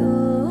ba ito?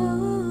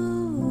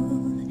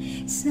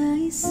 Sa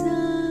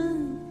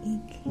isang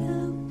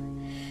iglap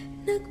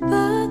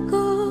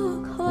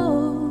nagbago ko,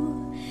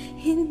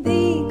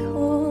 hindi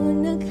ko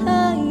na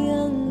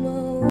kayang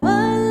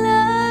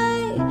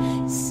mawalay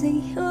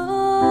sa'yo.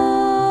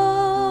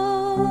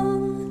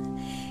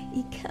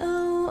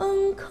 Ikaw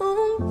ang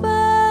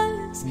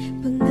kumpas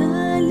pag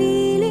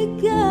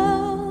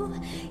naliligaw,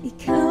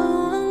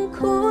 ikaw ang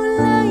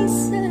kulay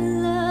sa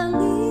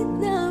langit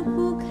na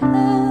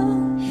bughaw.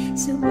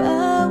 Sa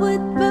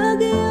bawat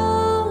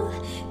bagyo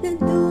na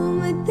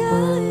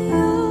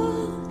dumadayo,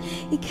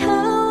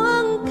 ikaw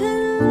ang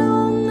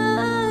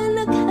kanlungan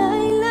na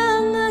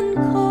kailangan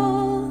ko.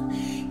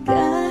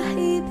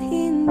 Kahit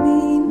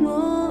hindi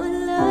mo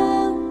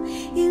alam,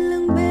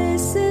 ilang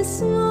beses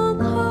mo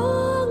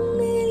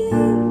kong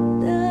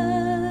niligtas.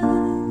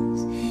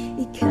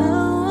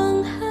 Ikaw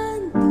ang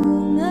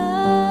hantungan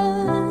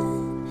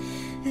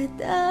at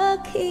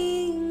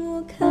aking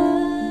wakas.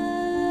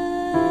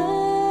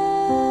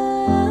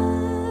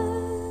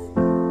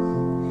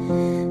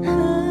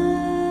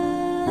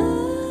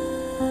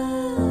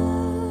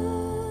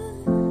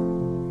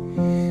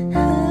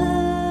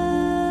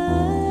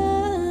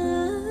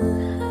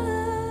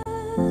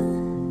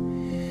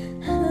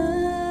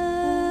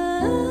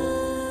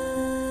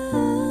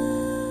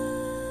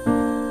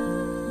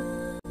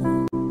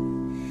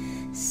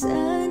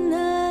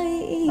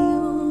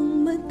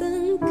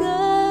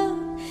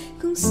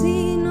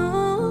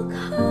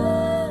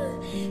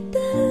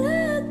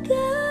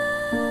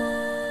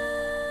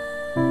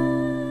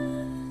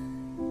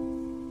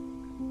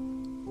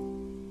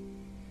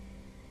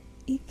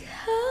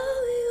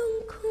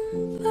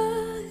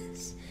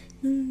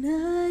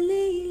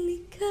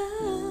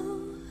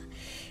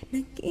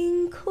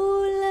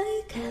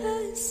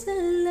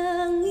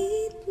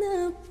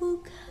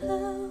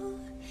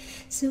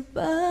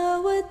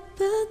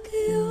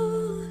 bagyo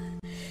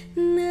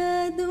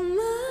na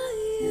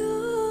dumayo,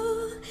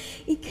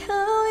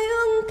 ikaw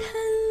yung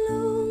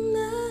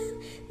kanlungan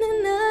na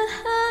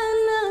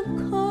nahanap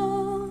ko.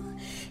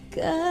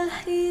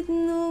 Kahit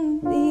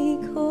nung di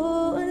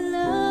ko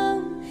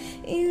alam,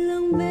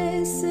 ilang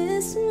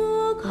beses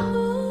mo ko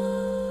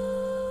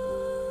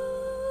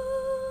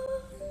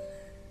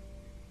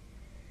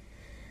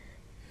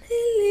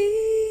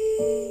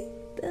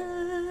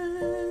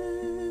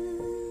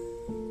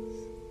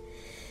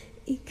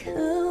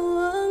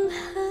ikaw ang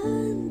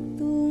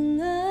hantungan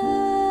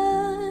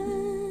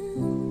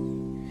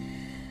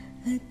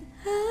at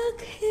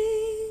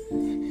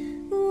aking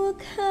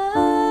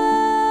wakas.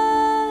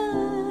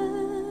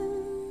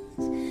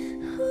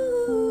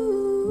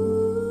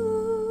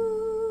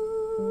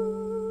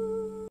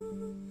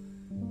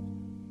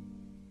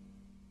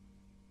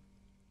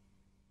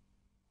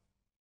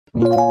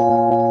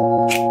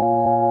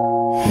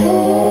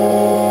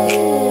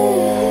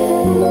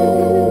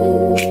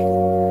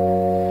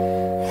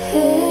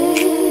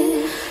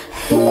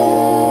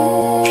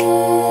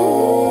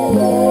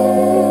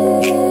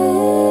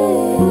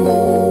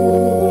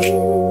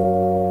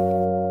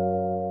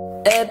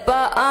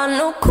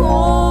 Paano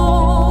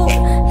kung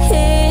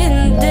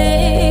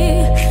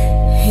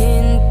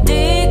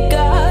hindi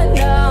ka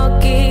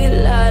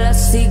nakilala?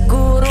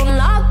 Siguro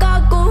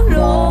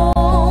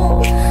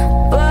nakakulong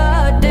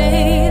pa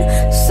din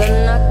sa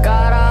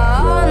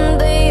nakaraan,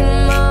 di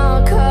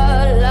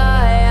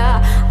makalaya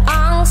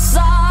ang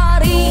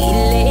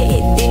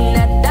sarili,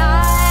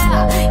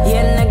 dinadaya.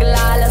 Yan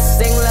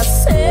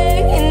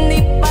naglalasing-lasing,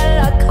 hindi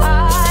pala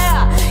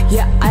kaya.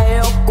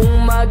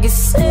 Ayokong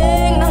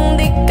magising nang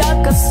di ka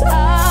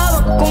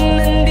kasama. Kung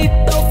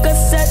nandito ka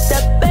sa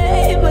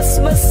tabi,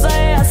 mas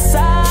masaya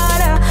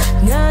sana.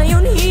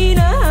 Ngayon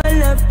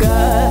hinahanap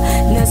ka,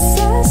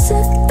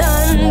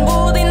 nasasaktan.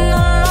 Buti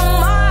na lang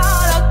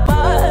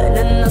malagpan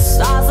na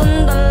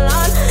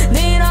nasasandalan.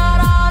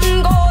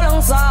 Dinaraan ko lang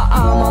sa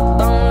amat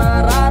ang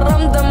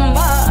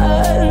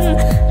nararamdaman.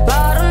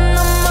 Para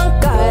naman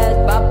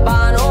kahit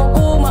papano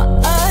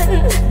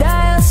kumaan.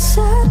 Dahil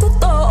sa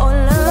totoo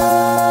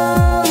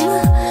lang,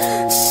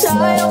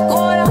 sa'yo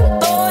ko lang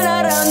to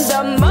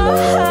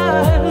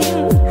naramdaman.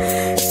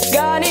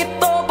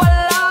 Ganito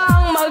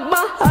palang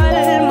magmahal,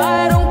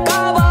 mayroong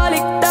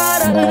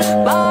kabaliktaran.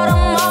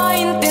 Parang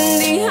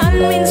maintindihan,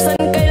 minsan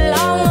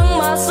kailangang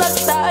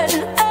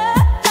masaktan.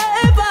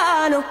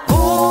 Paano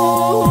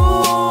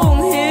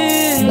kung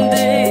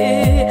hindi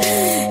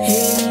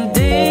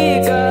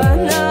ka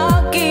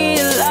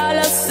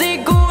nakilala?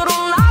 Siguro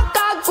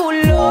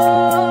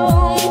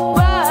nakakulong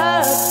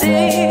pa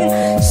din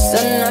sa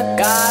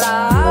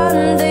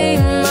nakaraan, di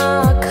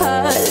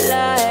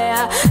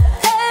makalaya.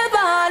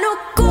 Paano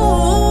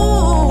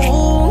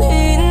kung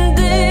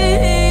hindi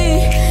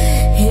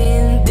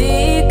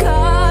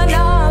ka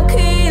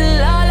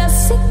nakilala?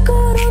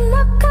 Siguro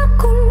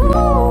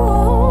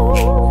nakakulong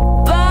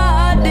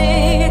pa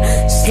din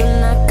sa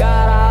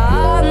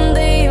nakaraan,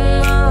 di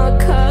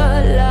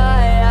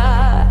makalaya.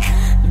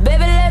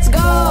 Baby, let's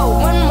go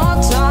one more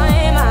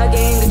time. I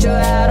can't get you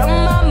out of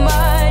my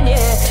mind,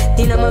 yeah.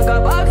 Di na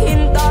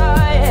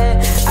magkapaghintay,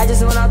 yeah. I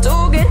just wanna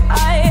to get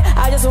high,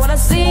 I just wanna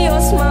see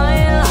your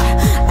smile,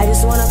 I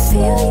just wanna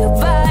feel your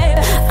vibe.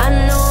 I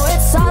know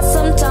it's hard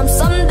sometimes,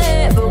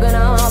 someday we're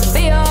gonna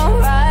be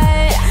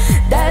alright.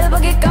 Dahil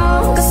pag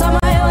ikaw ang kasama,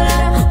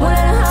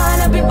 wala na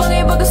hanapin pang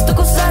iba. Gusto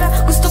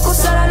ko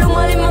sana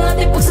lumalim mga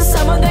tipong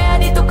sasama. Kaya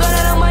dito ka na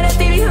lang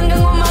manatili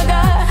hanggang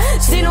umaga.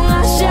 Sino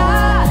nga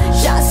siya?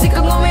 Siya si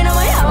kang ngumi na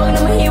mayawag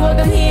na mahiwag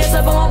ang hiya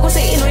sa bango ko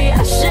si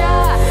Inuya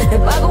siya.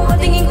 Nagbagong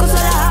patingin ko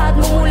sa lahat,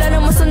 mumula na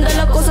masandal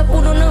ako sa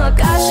puno ng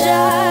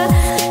akasya.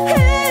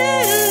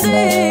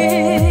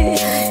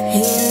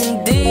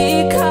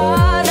 Hindi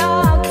ka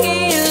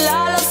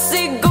nakilala,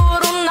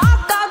 siguro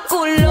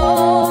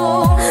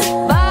nakakulong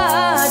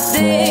pa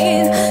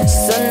din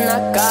sa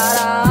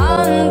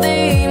nakaraan,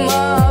 di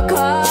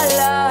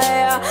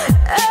makalaya.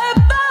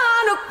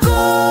 Paano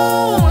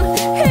kung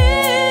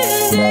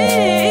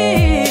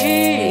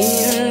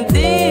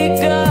hindi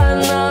ka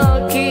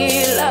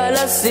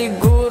nakilala?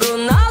 Siguro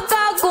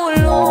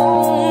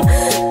nakakulong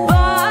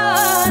pa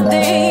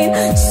din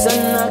sa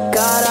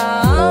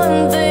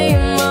nakaraan, di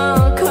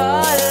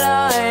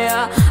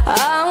makalaya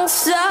ang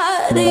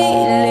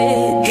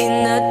sarili,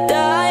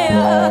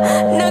 dinadaya.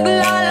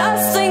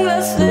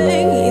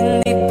 Naglalasing-lasing,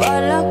 hindi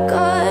pala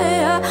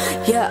kaya.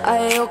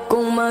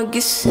 Ayokong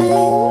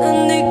magising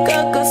nang di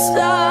ka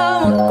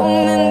kasama. Kung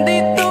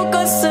nandito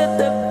ka sa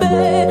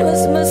tabi,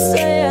 mas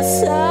masaya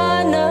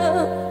sana.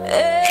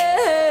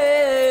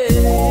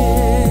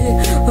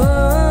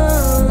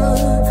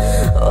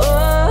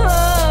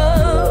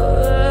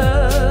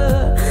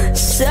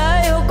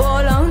 Sa'yo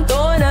ko lang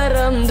to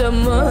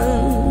naramdaman.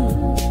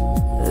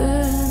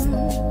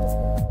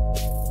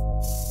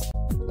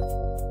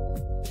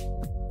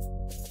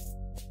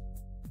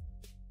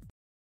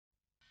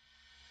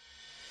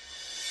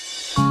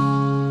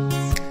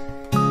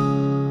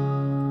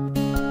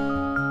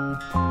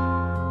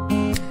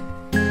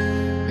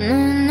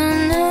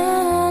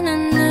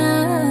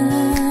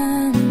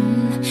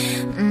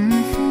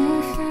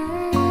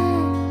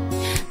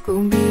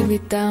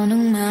 bitaw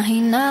ng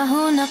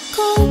mahinahon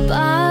ako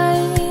ba'y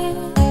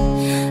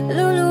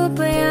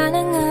lulubayan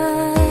ang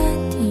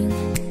ating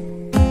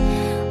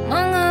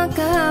mga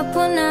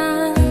kahapon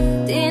na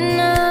di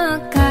na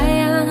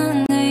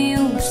kayang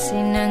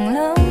ayusin ang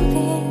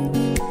lambing.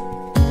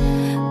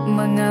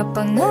 Mga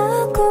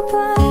pangako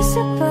ba'y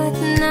sapat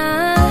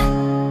na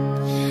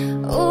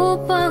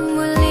upang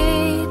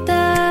muli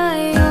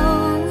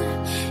tayong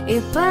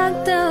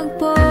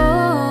ipagtagpo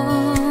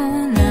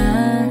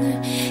ng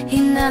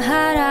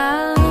hinaharap?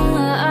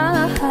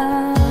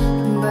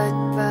 Ba't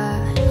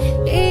ba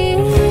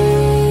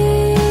ipapalala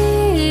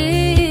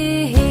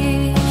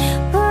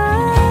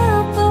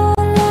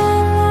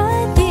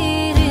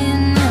di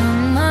rin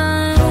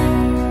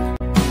naman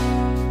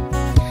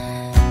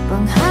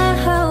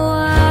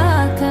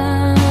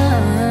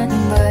panghahawakan?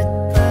 Ba't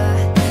ba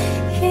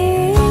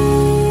ipipilit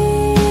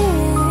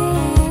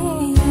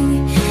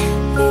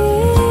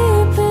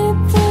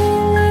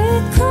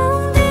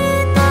kong di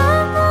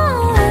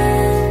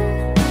naman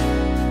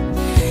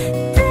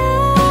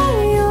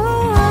tayo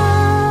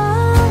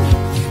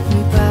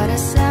ang para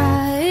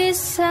sa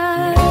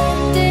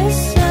isa't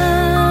isa?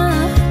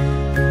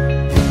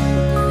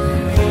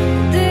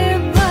 Di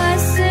ba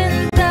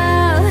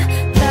sinta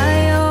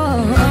tayo?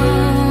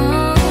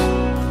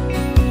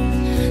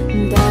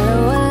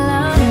 Dalawa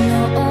lang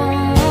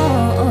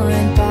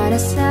noon para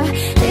sa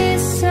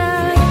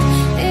isa't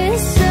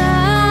isa.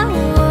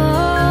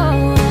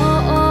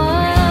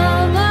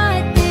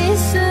 Ba't di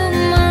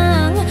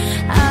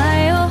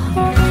sumang-ayon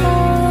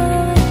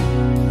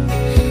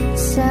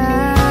sa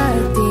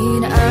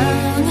atin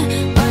ang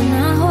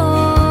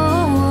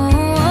panahon?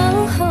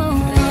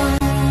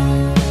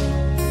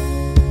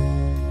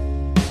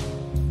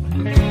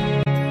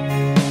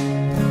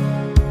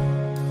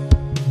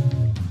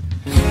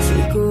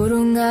 Siguro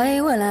nga'y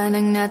wala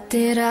nang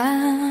natira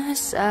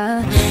sa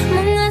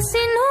mga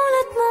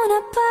sinulat mo na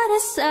para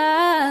sa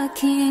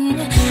akin.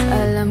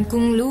 Alam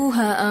kong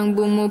luha ang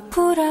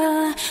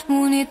bumupura,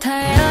 ngunit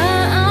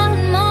hayaan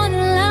mo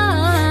na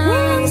lang.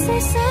 Walang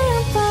saysay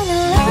ang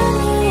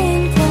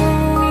panalangin ko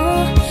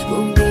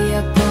kung di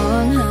ako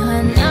ang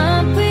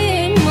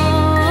hahanapin mo.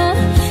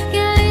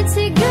 Kahit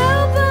sigaw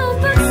pa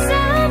ang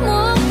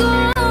pagsamo ko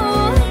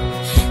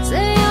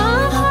sa'yo,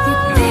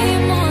 di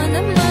mo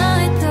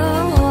naman ito.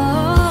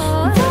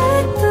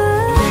 Ba't ba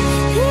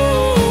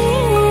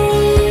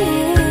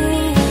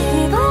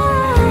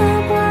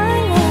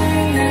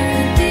ipapalala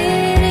di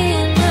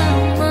rin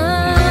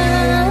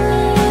naman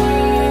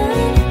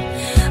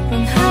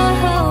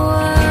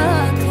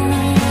panghahawakan?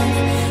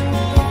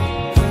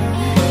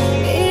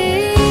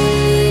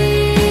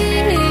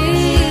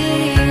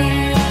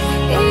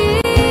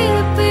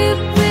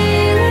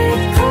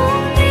 Ipipilit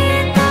kong di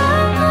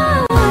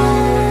naman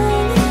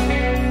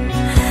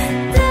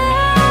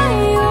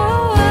tayo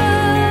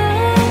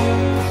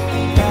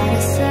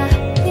para sa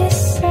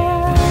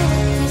isa't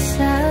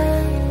isa.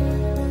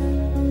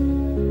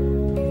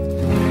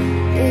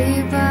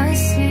 Di ba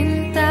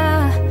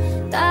sinta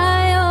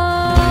tayo?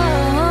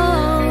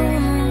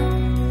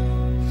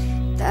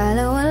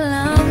 Dalawa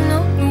lang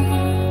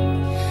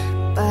noon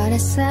para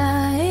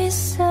sa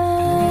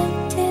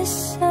isa't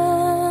isa.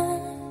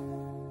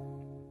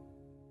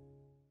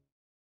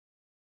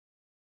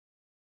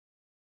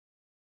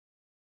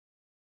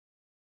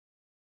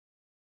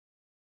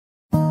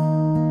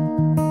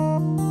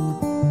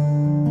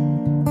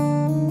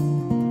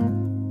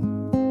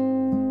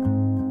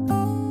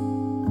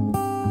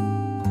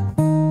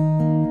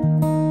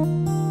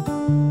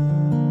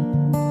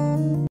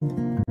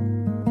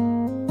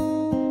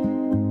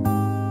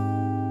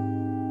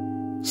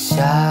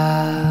 Sa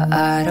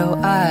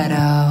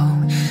araw-araw,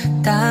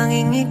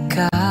 tanging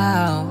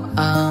ikaw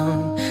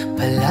ang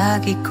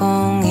palagi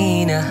kong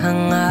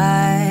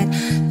hinahangad.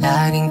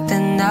 Laging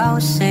tanaw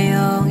sa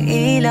iyong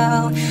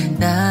ilaw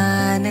na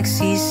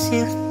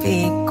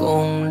nagsisilbi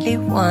kong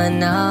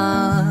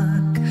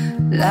liwanag.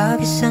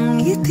 Labis ang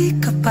ngiti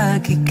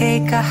kapag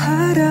ika'y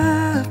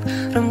kaharap.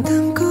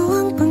 Ramdam ko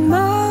ang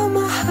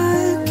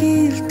pagmamahal,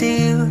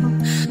 gildiw.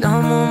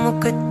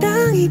 Namumukad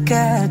ang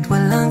ikat,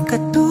 walang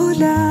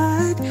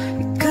katulad.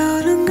 Ikaw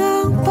lang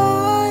ang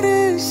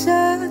para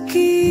sa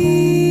akin.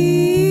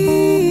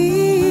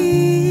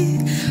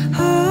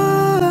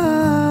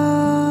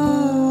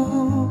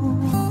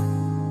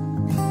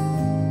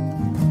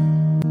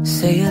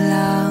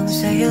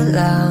 Sa'yo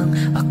lang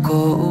ako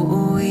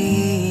uuwi.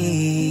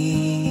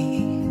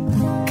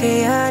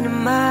 Kaya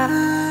naman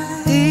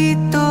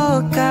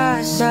dito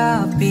ka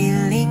sa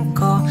piling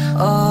ko.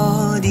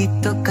 Oh,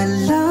 dito ka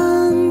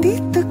lang,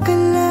 dito ka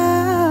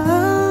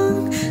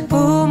lang.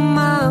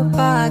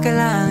 Pumapagal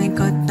ang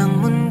ikot ng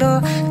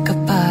mundo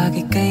kapag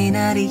ika'y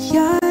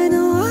nariyan.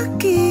 O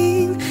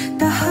aking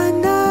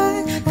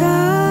tahanan,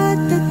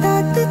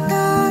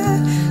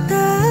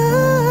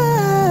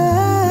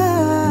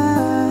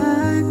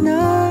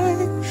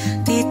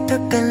 dito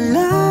ka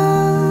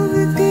lang,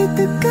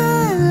 dito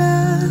ka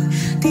lang,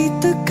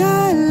 dito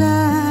ka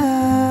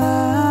lang.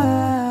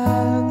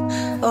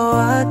 O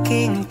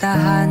aking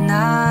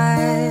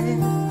tahanan.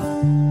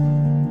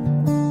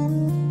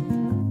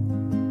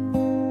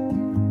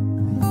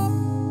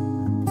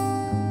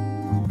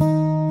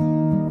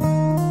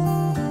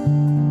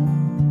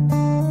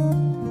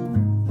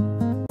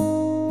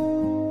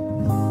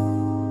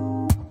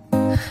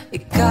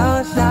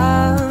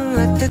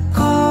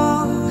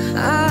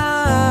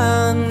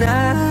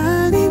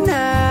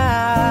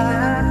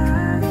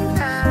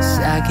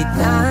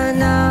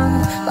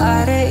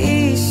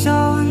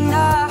 paraiso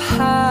na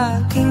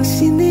aking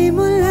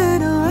sinimula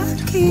ng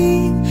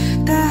aking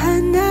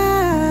tahanan.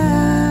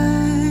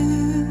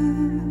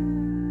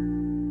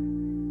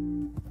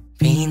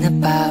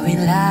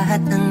 Pinapawin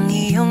lahat ng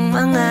iyong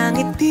mga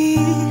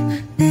ngiti,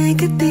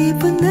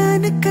 negatibo na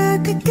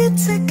nakadikit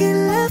sa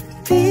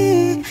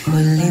kilapi.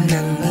 Huli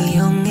ng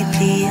iyong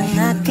ngiti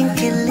ang aking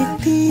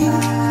kiliti,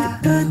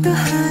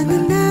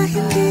 katotohanan na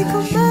hindi ko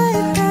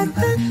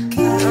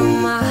maitatanggi. Ang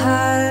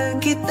mahal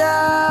kita,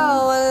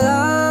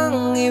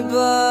 walang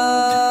iba.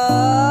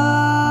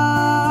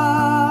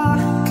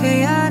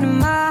 Kaya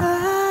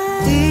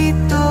naman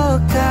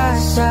dito ka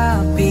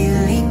sa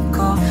piling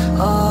ko.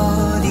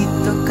 Oh,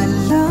 dito ka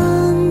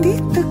lang,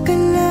 dito ka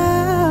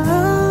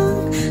lang.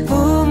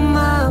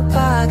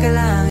 Pumapagal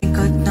ang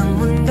ikot ng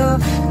mundo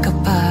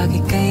kapag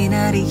ika'y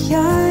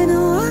nariyan.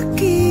 O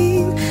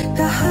aking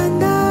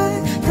tahanan,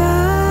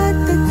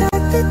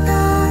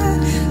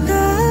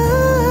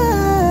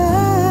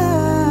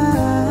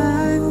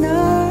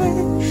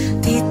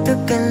 dito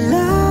ka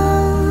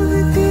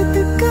lang,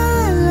 dito ka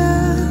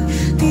lang,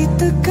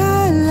 dito ka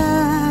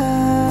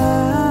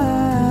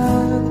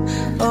lang.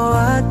 O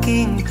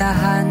aking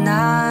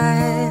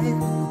tahanan.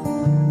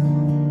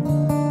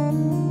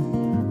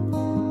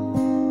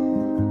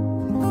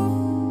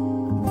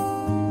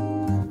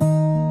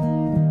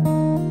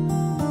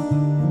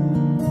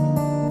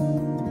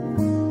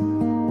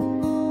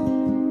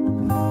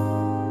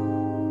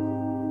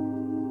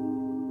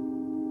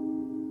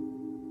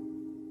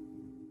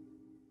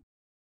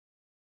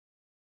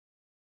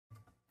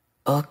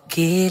 O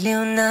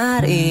giliw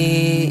naririnig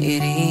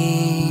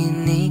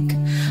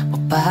mo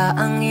ba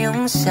ang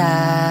iyong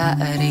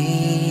sarili?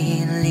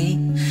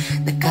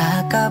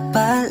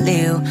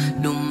 Nakakabaliw,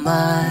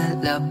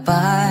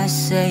 lumalabas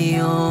sa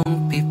iyong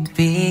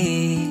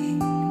bibig.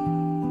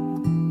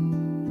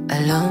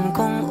 Alam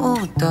kong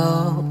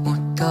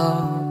uto-uto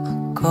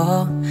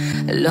ako,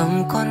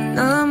 alam ko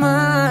na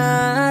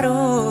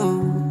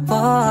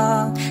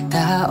marupok.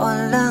 Tao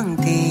lang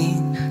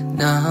din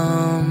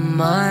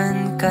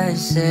naman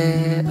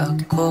kasi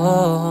ako.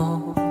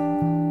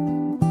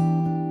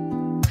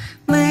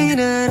 May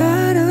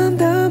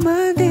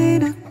nararamdaman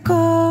din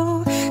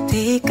ako,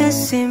 di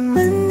kasi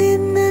man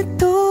din na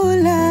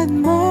tulad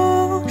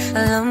mo.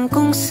 Alam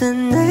kong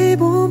sanay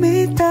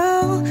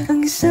bumitaw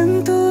ang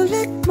isang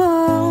tulad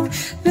mo.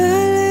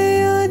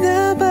 Lalayo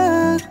na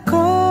ba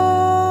ako?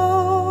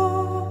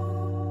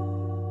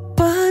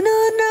 Paano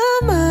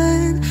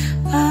naman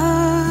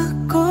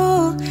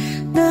ako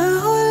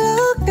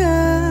nahulog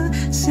na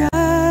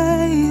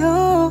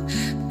sa'yo?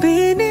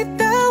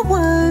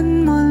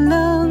 Binitawan mo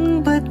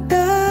lang ba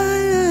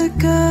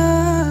talaga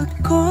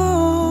ako?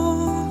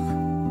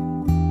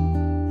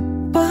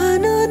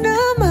 Paano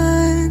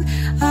naman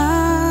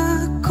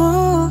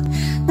ako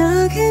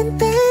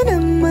naghintay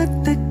ng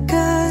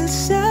matagal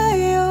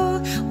sa'yo?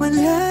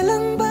 Wala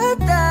lang ba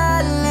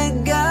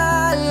talaga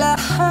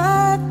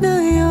lahat na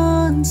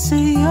yun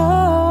sa'yo?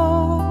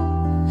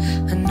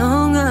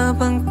 Ano nga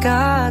bang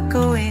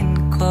gagawin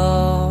ko?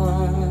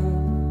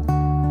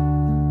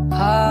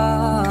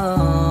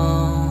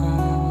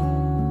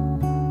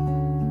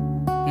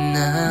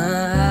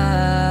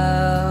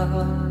 Now,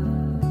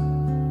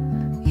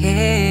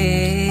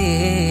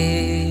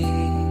 yeah.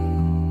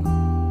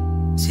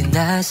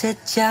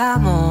 Sinasadya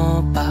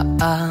mo pa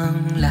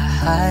ang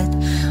lahat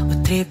o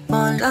trip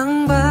mo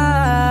lang ba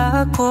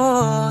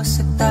ako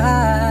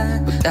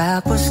saktan? O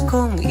tapos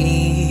kong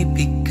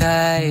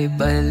ibigay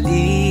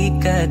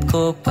balikat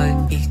ko pag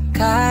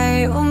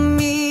ika'y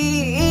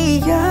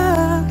umiiyak.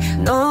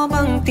 Ano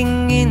bang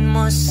tingin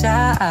mo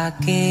sa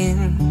akin?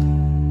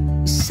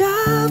 Sa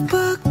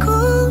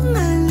bagong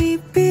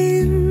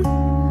alipin,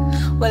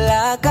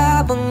 wala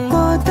ka bang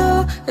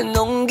modo?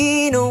 Anong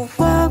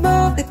ginawa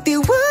mo?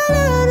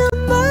 Nagtiwala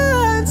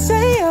naman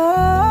sa'yo.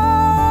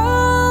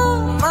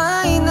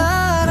 May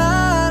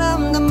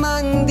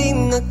nararamdaman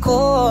din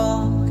ako,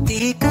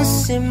 di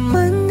kasi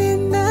man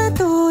din na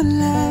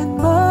tulad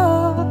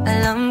mo.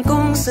 Alam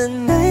kong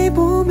sanay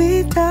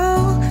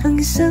bumitaw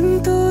ang isang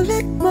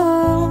tulad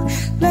mo.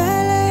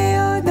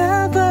 Lalayo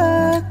na ba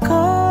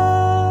ako?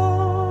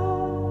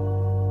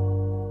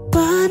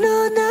 Paano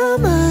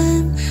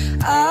naman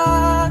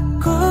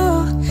ako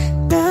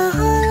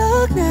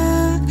nahulog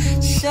na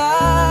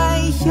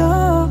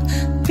sa'yo?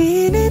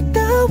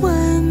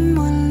 Binitawan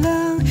mo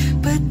lang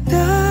ba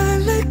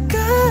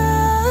talaga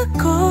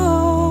ako?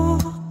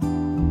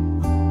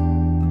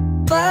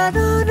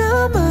 Paano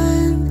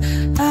naman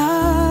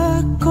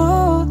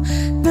ako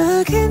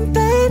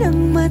naghintay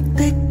ng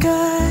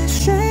matagal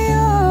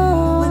sa'yo?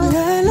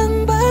 Wala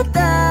lang ba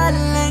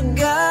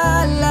talaga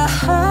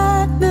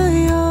lahat na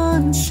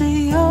yun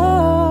sa'yo?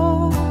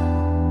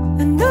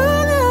 Ano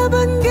nga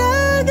bang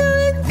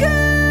gagawin ko?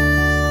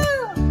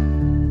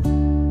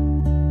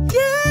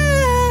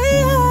 Yeah,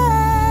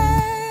 yeah.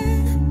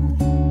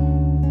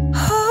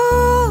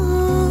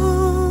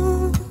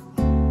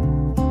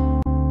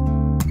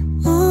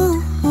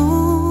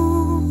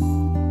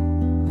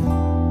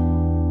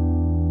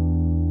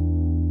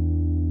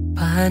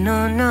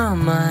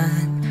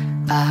 naman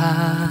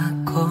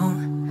ako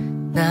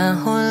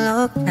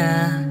nahulog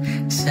na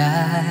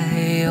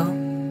sa'yo?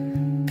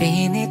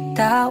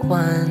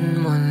 Pinitawan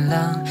mo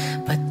lang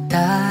ba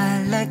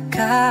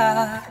talaga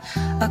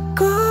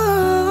ako?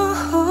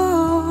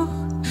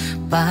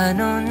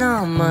 Paano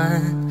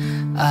naman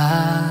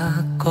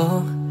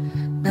ako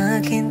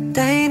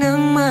naghintay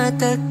ng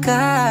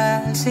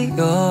matagal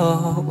sa'yo?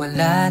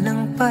 Wala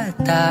nang pa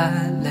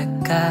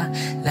talaga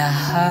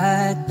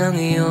lahat ng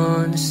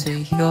iyon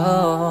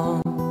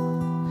sa'yo.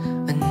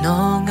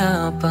 Ano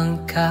nga bang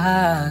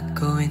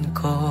gagawin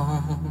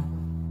ko?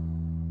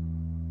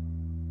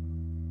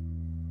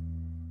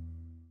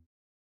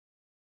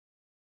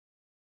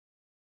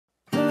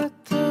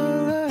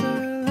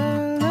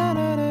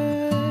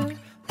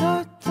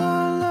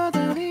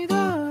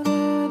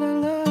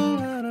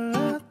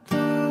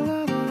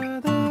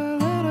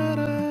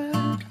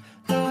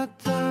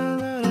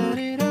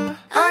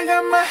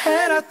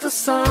 The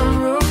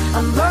sunroof,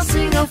 I'm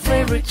blasting our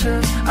favorite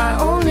tunes.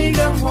 I only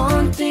got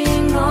one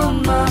thing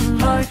on my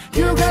mind.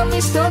 You got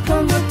me stuck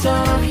on the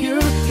thought of you.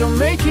 You're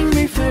making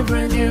me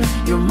favorite you.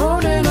 You're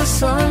more than a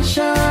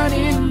sunshine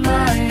in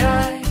my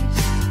eyes.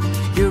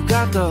 You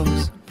got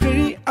those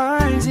pretty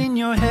eyes in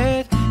your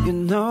head, you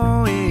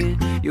know it.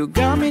 You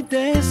got me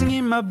dancing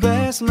in my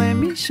best, let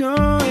me show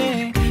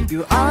it.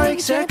 You are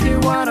exactly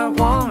what I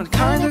want,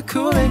 kinda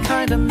cool and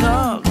kinda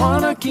not.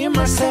 Wanna give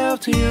myself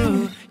to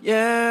you.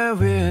 Yeah,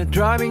 we're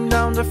driving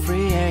down the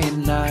freeway at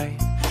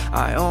night.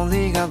 I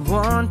only got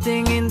one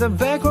thing in the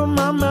back of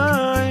my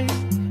mind.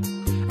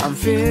 I'm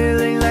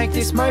feeling like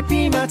this might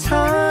be my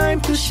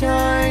time to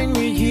shine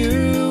with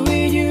you,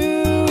 with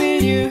you,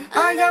 with you.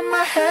 I got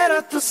my head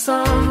at the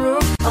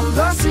sunroof, I'm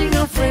blasting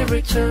our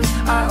favorite tunes.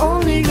 I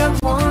only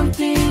got one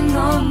thing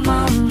on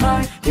my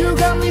mind. You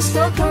got me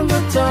stuck on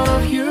the thought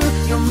of you.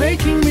 You're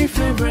making me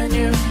feel brand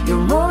new. You're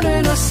more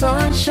than a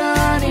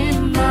sunshine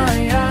in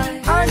my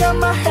eye. I got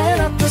my head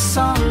at the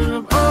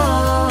sunroof.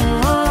 Oh,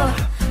 oh,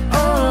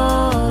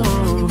 oh,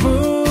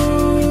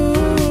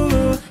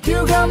 ooh.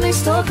 You got me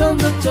stuck on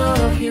the thought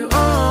of you.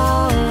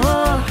 Oh,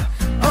 oh,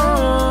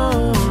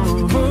 oh,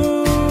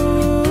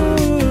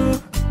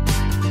 ooh.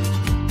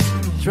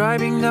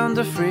 Driving down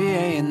the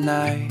freeway at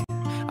night,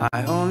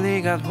 I only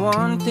got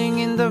one thing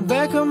in the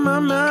back of my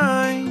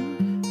mind.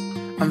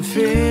 I'm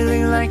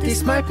feeling like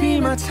this might be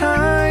my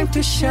time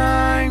to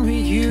shine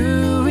with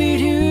you,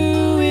 with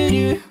you, with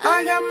you.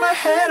 I got my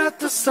head at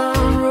the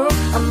sunroof,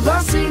 I'm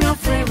blasting our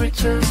favorite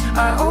tunes.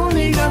 I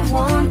only got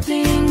one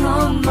thing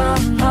on my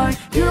mind.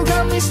 You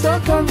got me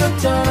stuck on the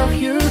thought of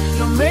you.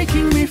 You're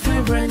making me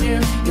feel brand new.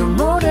 You're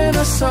more than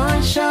a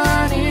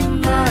sunshine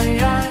in my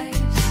eyes.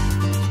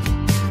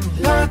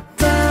 La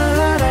da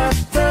la da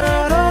da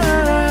da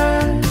da da.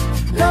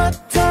 La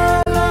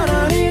da la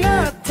da di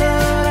la da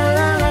la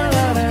la la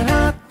la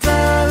la. Da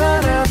la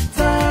da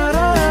da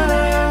da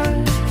da.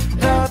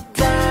 La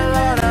da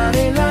la da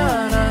di la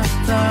da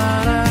da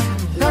da.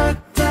 La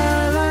da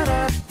la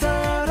da da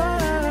da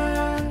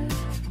da.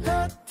 La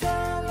da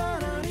la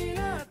da di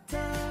la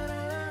da la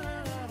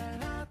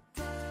la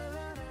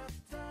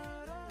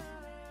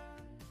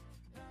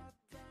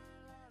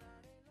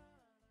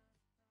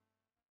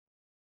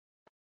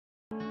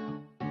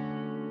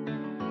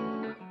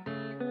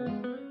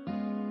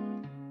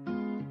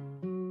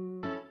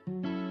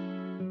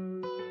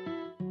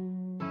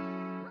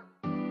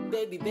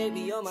Baby,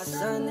 baby, you're my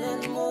sun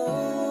and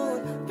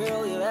moon.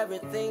 Girl, you're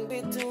everything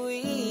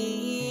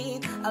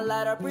between. A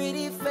lot of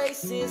pretty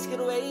faces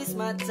could waste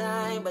my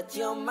time, but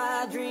you're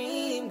my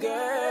dream,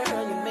 girl.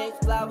 You make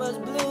flowers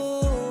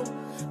bloom.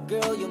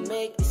 Girl, you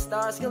make the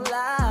stars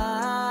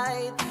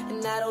collide.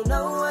 And I don't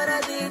know what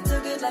I did to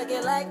get like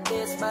it like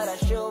this, but I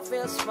sure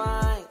feels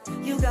fine.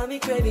 You got me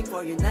craving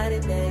for you night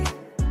and day.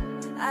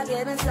 I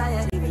get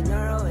anxiety when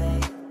you're away,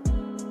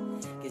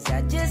 'cause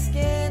I just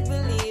can't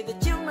believe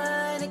that you're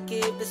mine to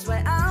keep. That's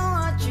why I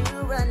want you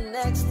right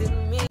next to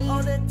me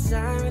all the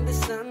time. When the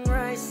sun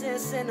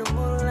rises and the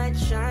moonlight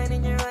shine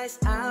in your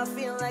eyes, I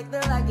feel like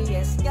the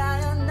luckiest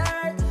guy on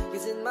earth.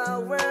 'Cause in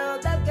my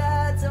world I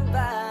got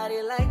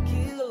somebody like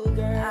you,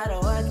 girl. I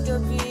don't want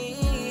to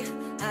be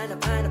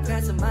hanap-hanap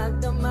ka sa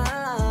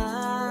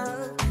magdamag.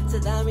 Sa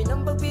dami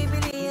ng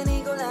pagpipilian,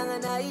 ikaw lang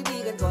ang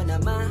naibigan ko na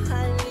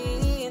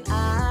mahalin.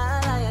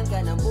 Alayan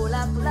ka ng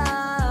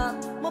bulaklak,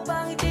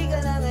 mapangiti ka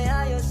lang ay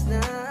ayos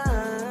na.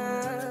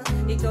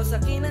 Ikaw sa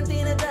akin ang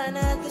tinadhana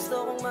at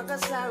gusto kong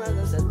makasama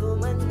kung sa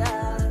tumanda.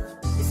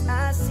 'Cause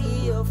I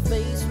see your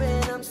face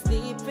when I'm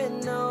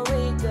sleeping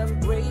awake. I'm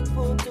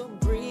grateful to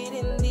breathe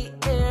in the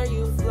air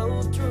you flow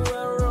through.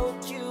 I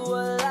wrote you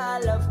a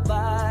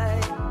lullaby,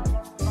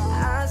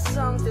 a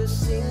song to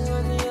sing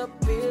on your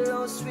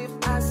pillow, swift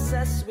as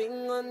I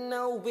swing on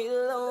a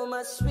willow.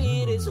 My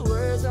sweetest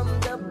words, I'm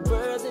the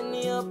birds in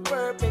your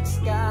perfect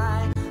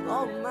sky.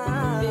 Oh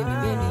my, baby,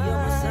 baby, you're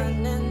my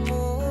sun and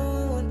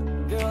moon.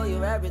 Girl,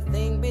 you're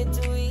everything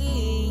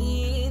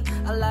between.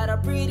 A lot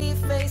of pretty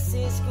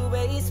faces could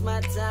waste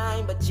my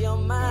time, but you're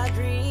my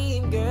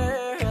dream,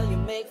 girl. You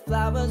make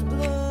flowers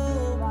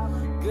bloom.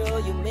 Girl,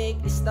 you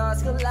make the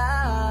stars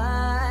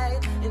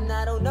collide.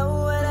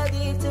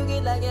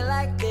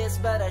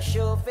 but I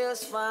sure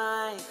feels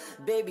fine.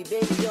 Baby,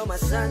 baby, you're my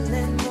sun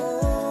and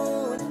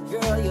moon.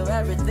 Girl, you're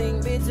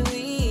everything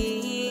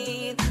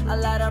between. A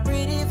lot of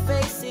pretty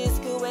faces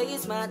could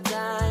waste my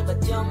time,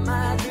 but you're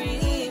my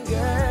dream,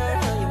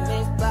 girl. You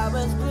make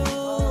flowers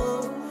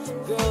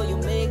bloom. Girl, you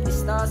make the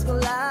stars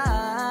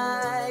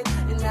collide.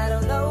 And I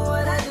don't know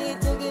what I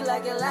need to get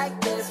like it like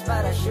this,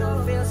 but I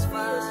sure feels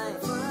fine.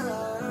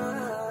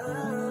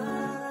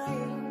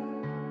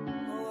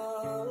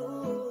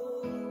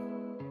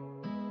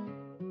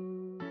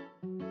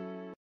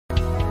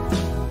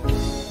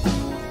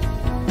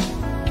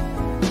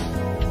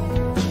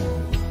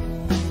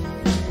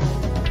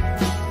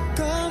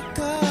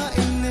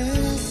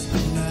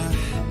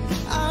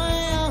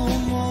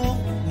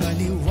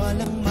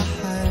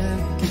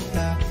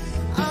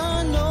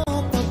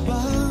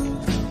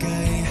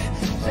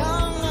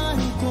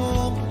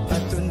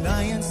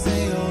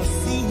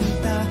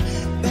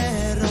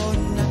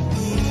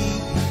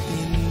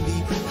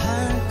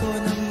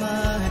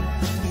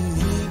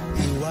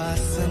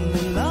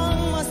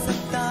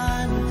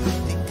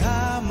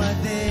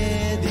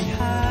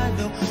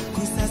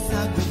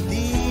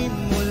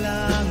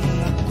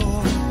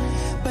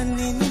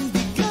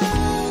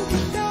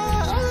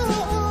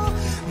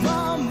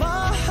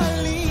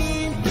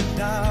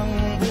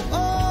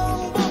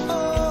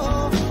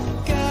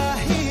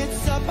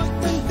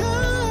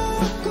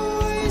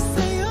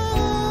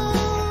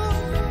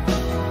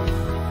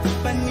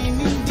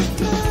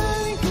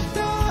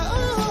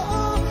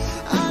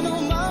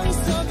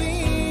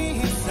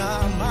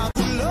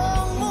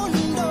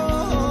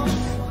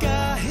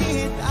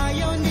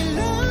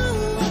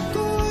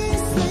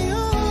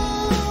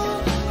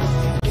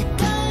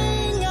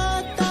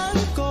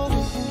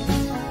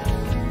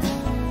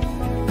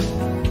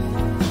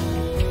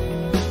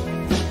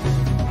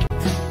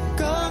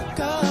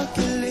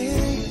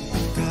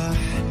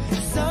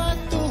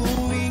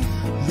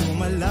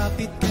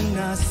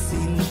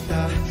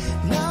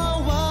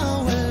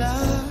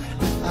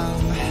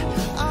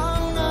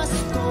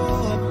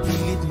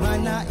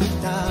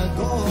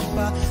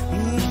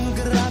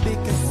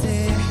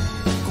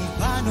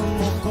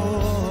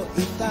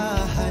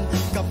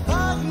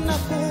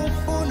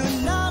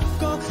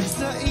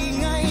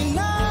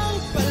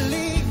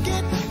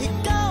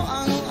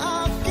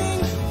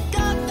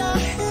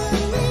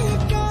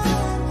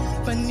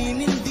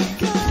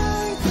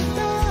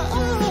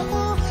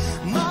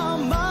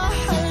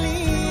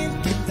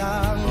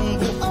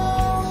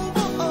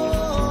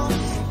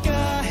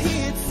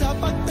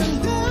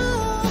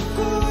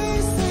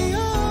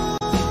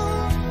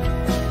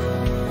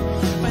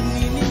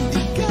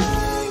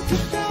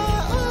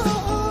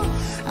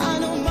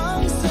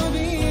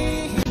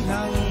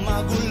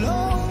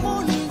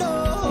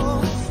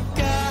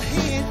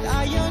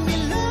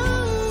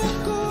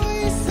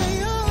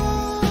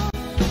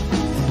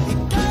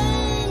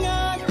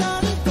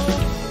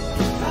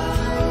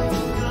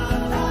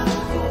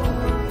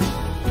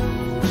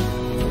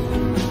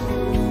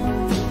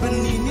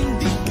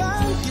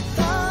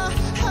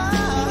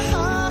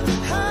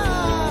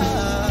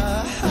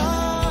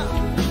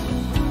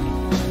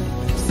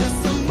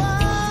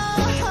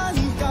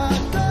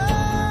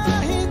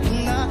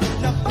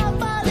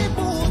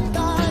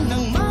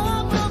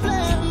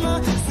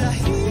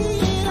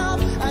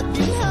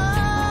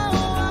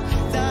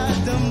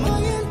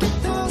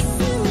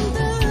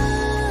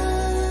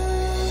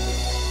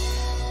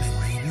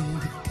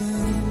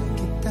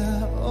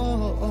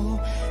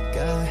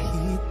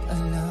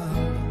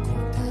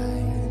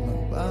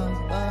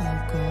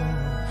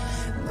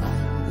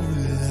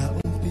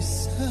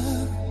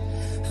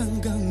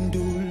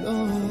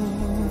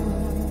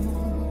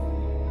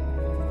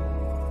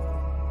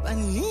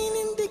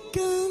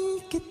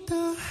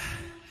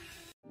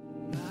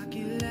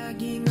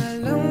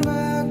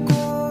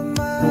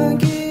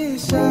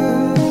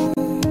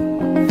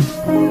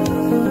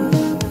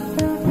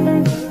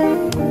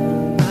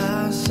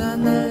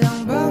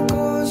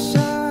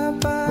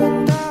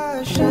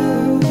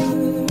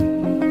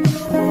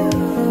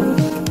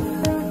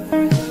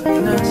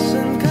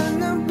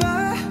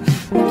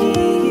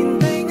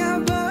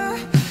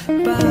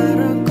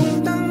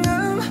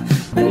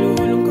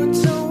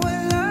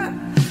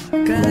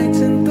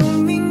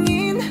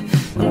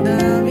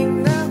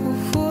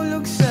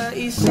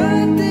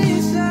 Isa't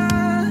isa,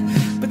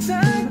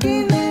 ba't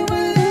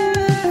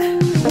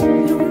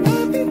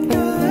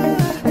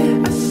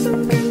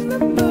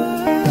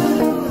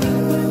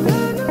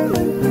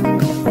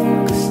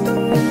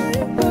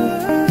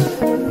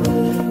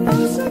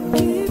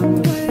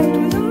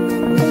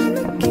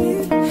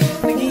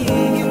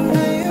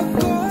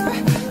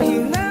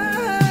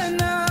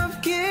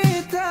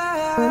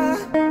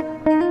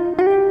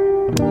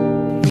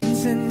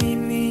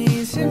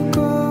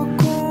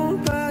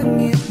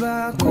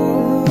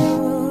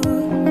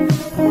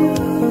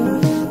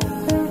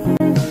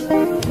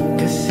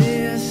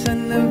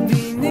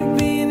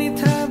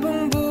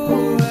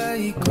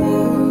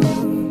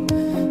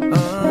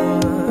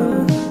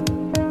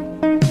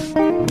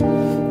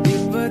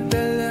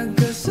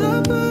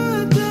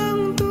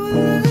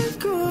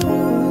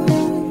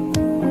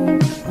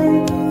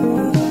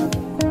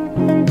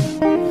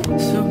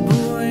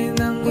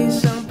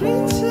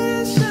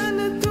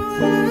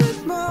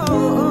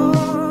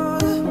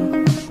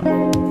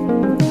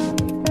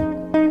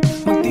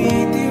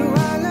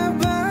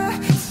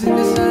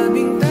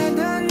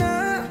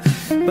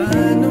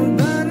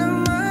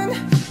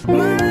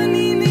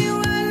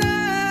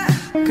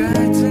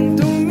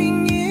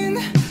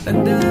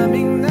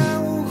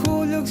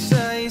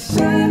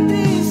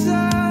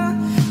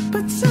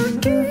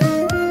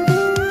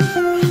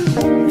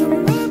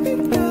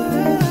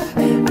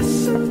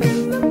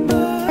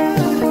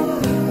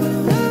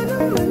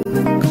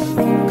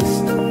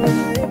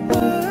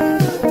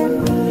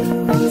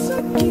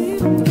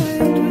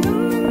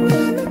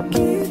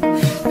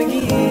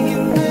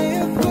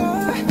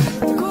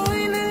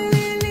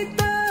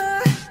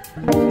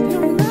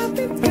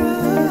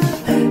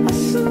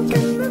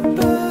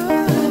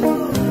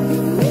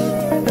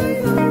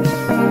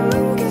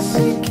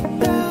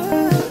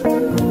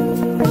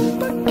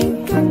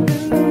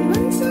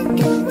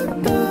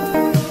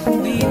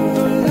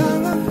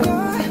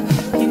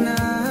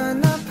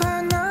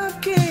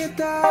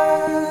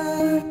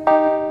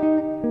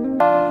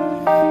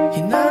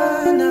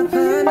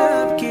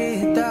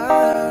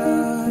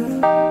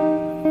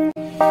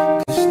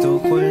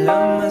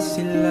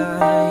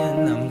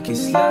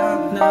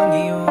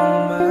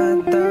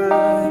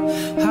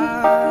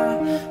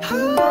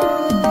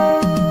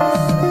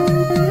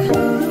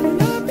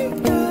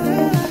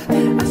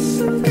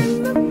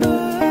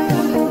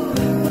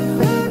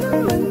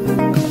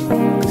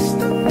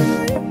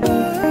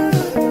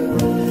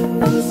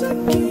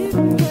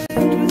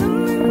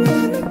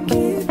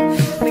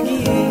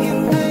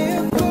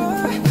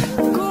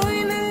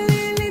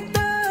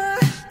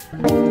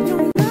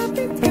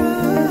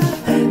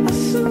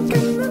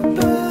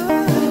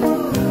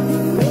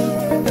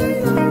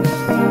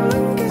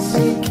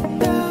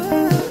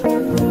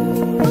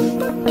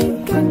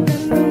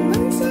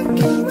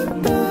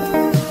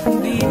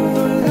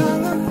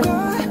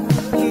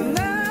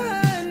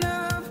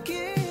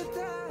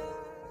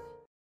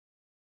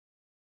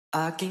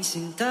Aking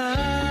sinta,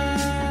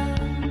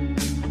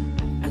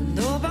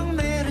 ano bang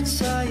meron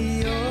sa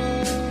iyo?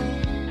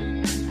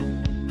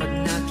 Pag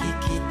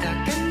nakikita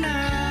ka na,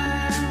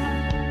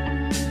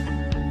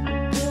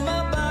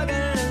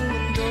 bumabagal ang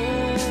mundo.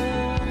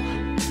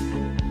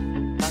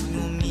 Pag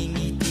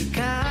ngumingiti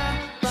ka,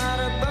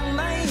 para bang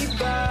may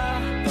iba.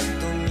 Pag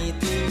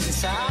tumitingin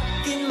sa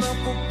akin,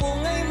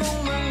 mapupungay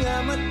mong mga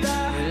mata.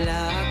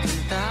 Wala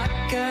akong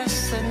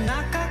takas sa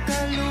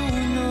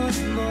nakakalunod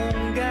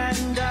mong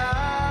ganda.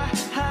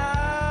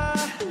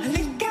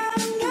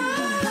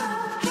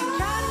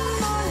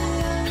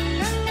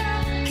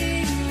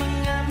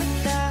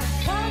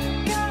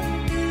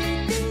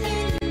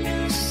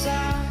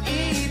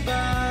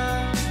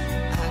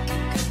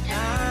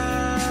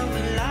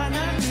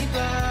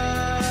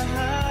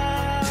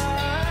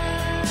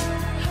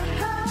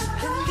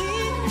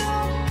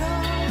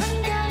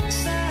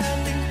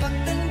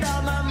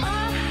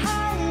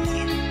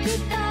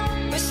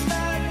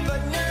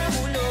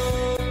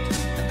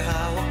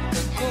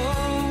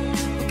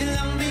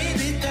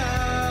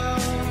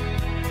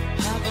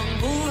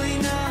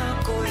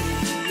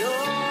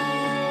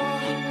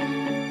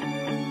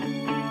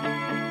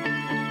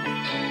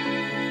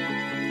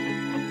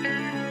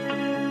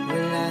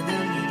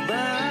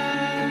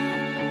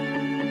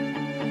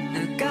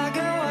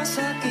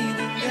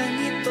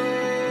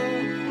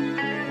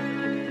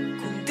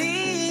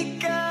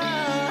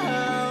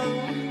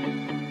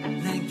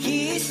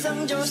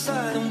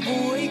 Diyosa ng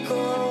buhay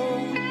ko,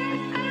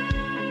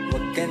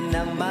 huwag ka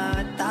na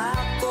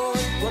matakot,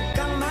 huwag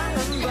kang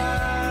mangamba.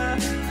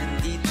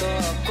 Nandito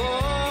ako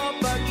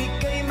pag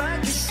ika'y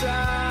mag-isa.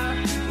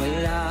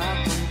 Wala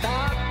akong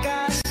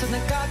takas sa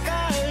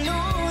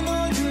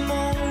nakakalunod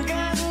mong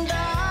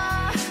ganda.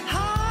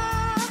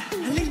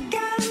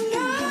 Halika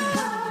na,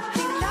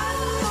 tingnan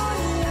mo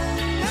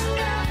lang ang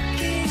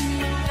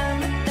aking mga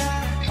mata.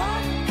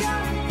 Huwag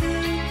kang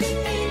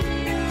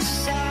titingin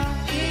sa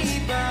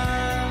iba.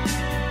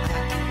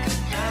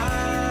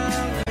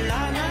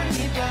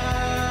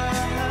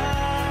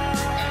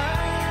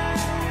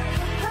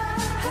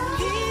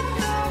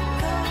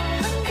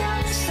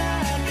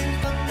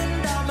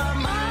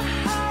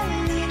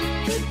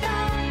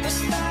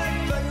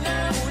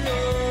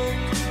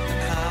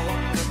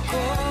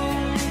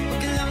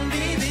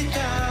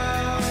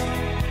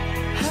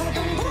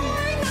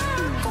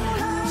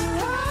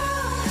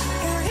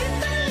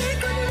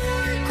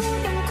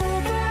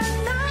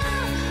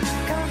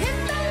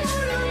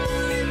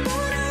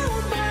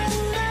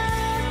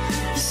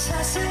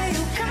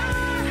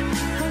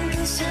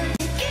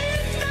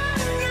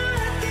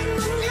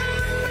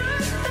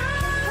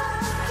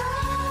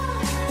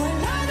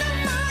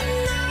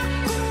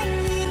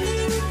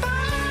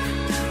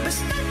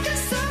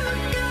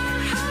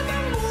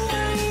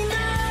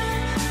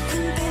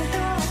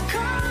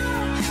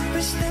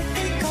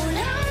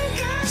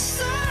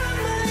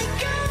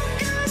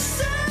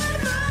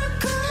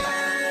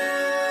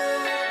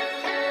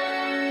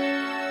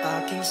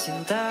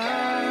 Sinta,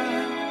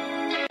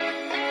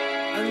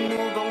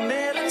 ano bang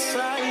meron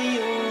sa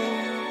iyo?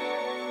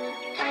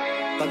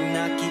 Pag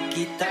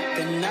nakikita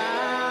ka na,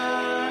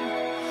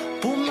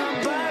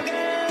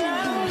 bumabagal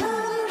ang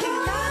mundo.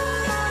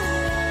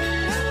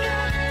 Ang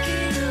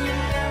aking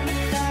mga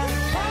mata,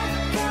 huwag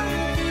kang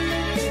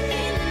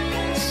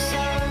titingin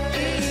sa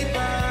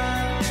iba.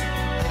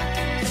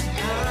 Aking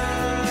kanta,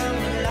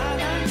 wala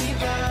nang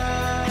iba.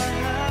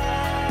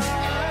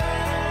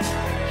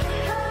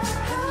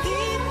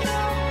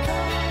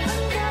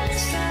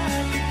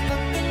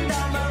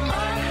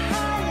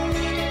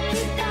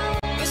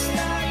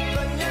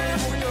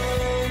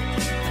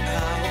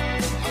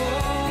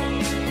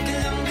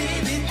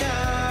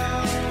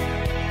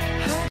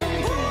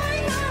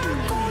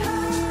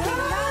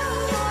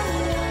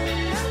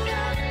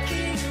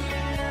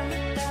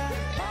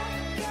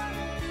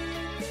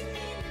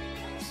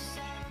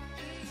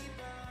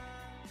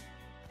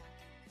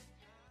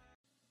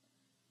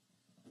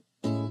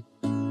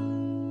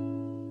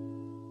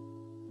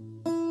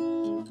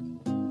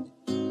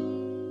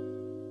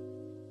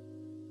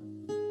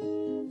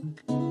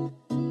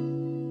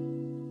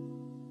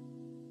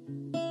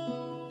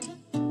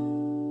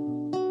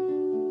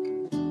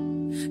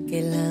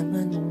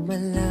 Kailangan mong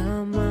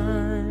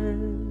malaman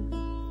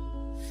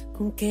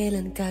kung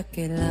kailan ka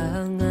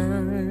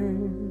kailangan.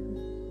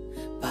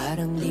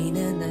 Parang di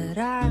na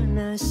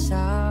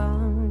naranasan,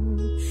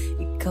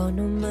 ikaw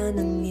naman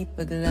ang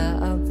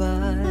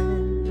ipaglaban.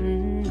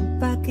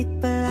 Bakit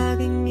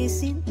palaging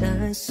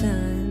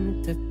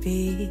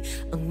isinasantabi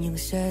ang iyong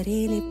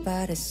sarili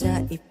para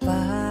sa iba?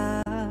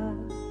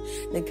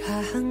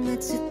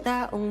 Naghahangad sa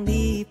taong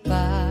di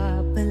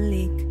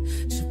babalik.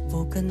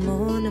 Subukan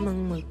mo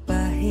namang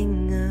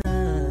magpahinga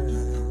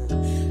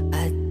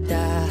at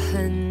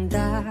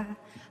dahan-dahang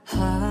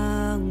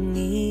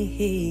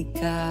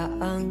ihiga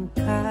ang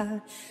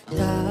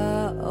katawan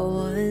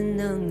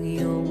ng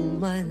iyong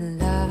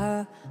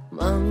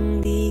malamang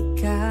di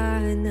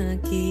ka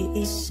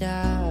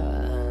nag-iisa.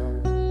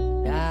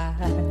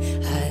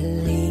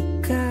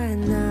 Halika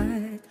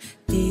na't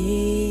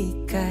di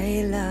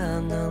kailangan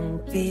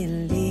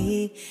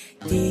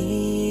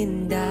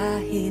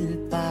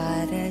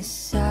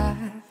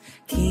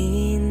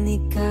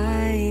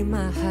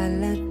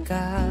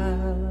ka.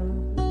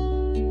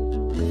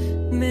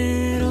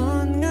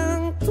 Meron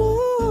ngang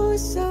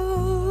puso,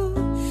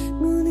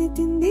 ngunit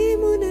hindi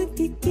mo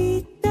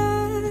nakikita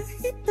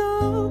ito.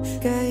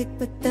 Kahit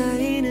pa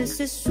tayo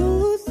nasa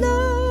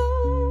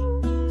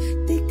sulong,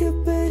 di ka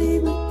pa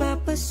rin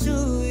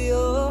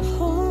magpapasuyo.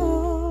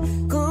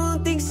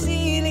 Konting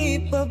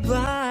silip pa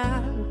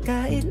ba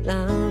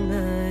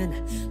kailangan,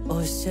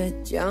 o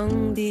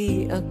sadyang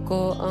di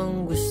ako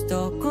ang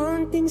gusto?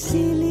 Konting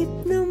silip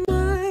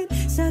naman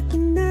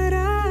sa'kin nararamdaman.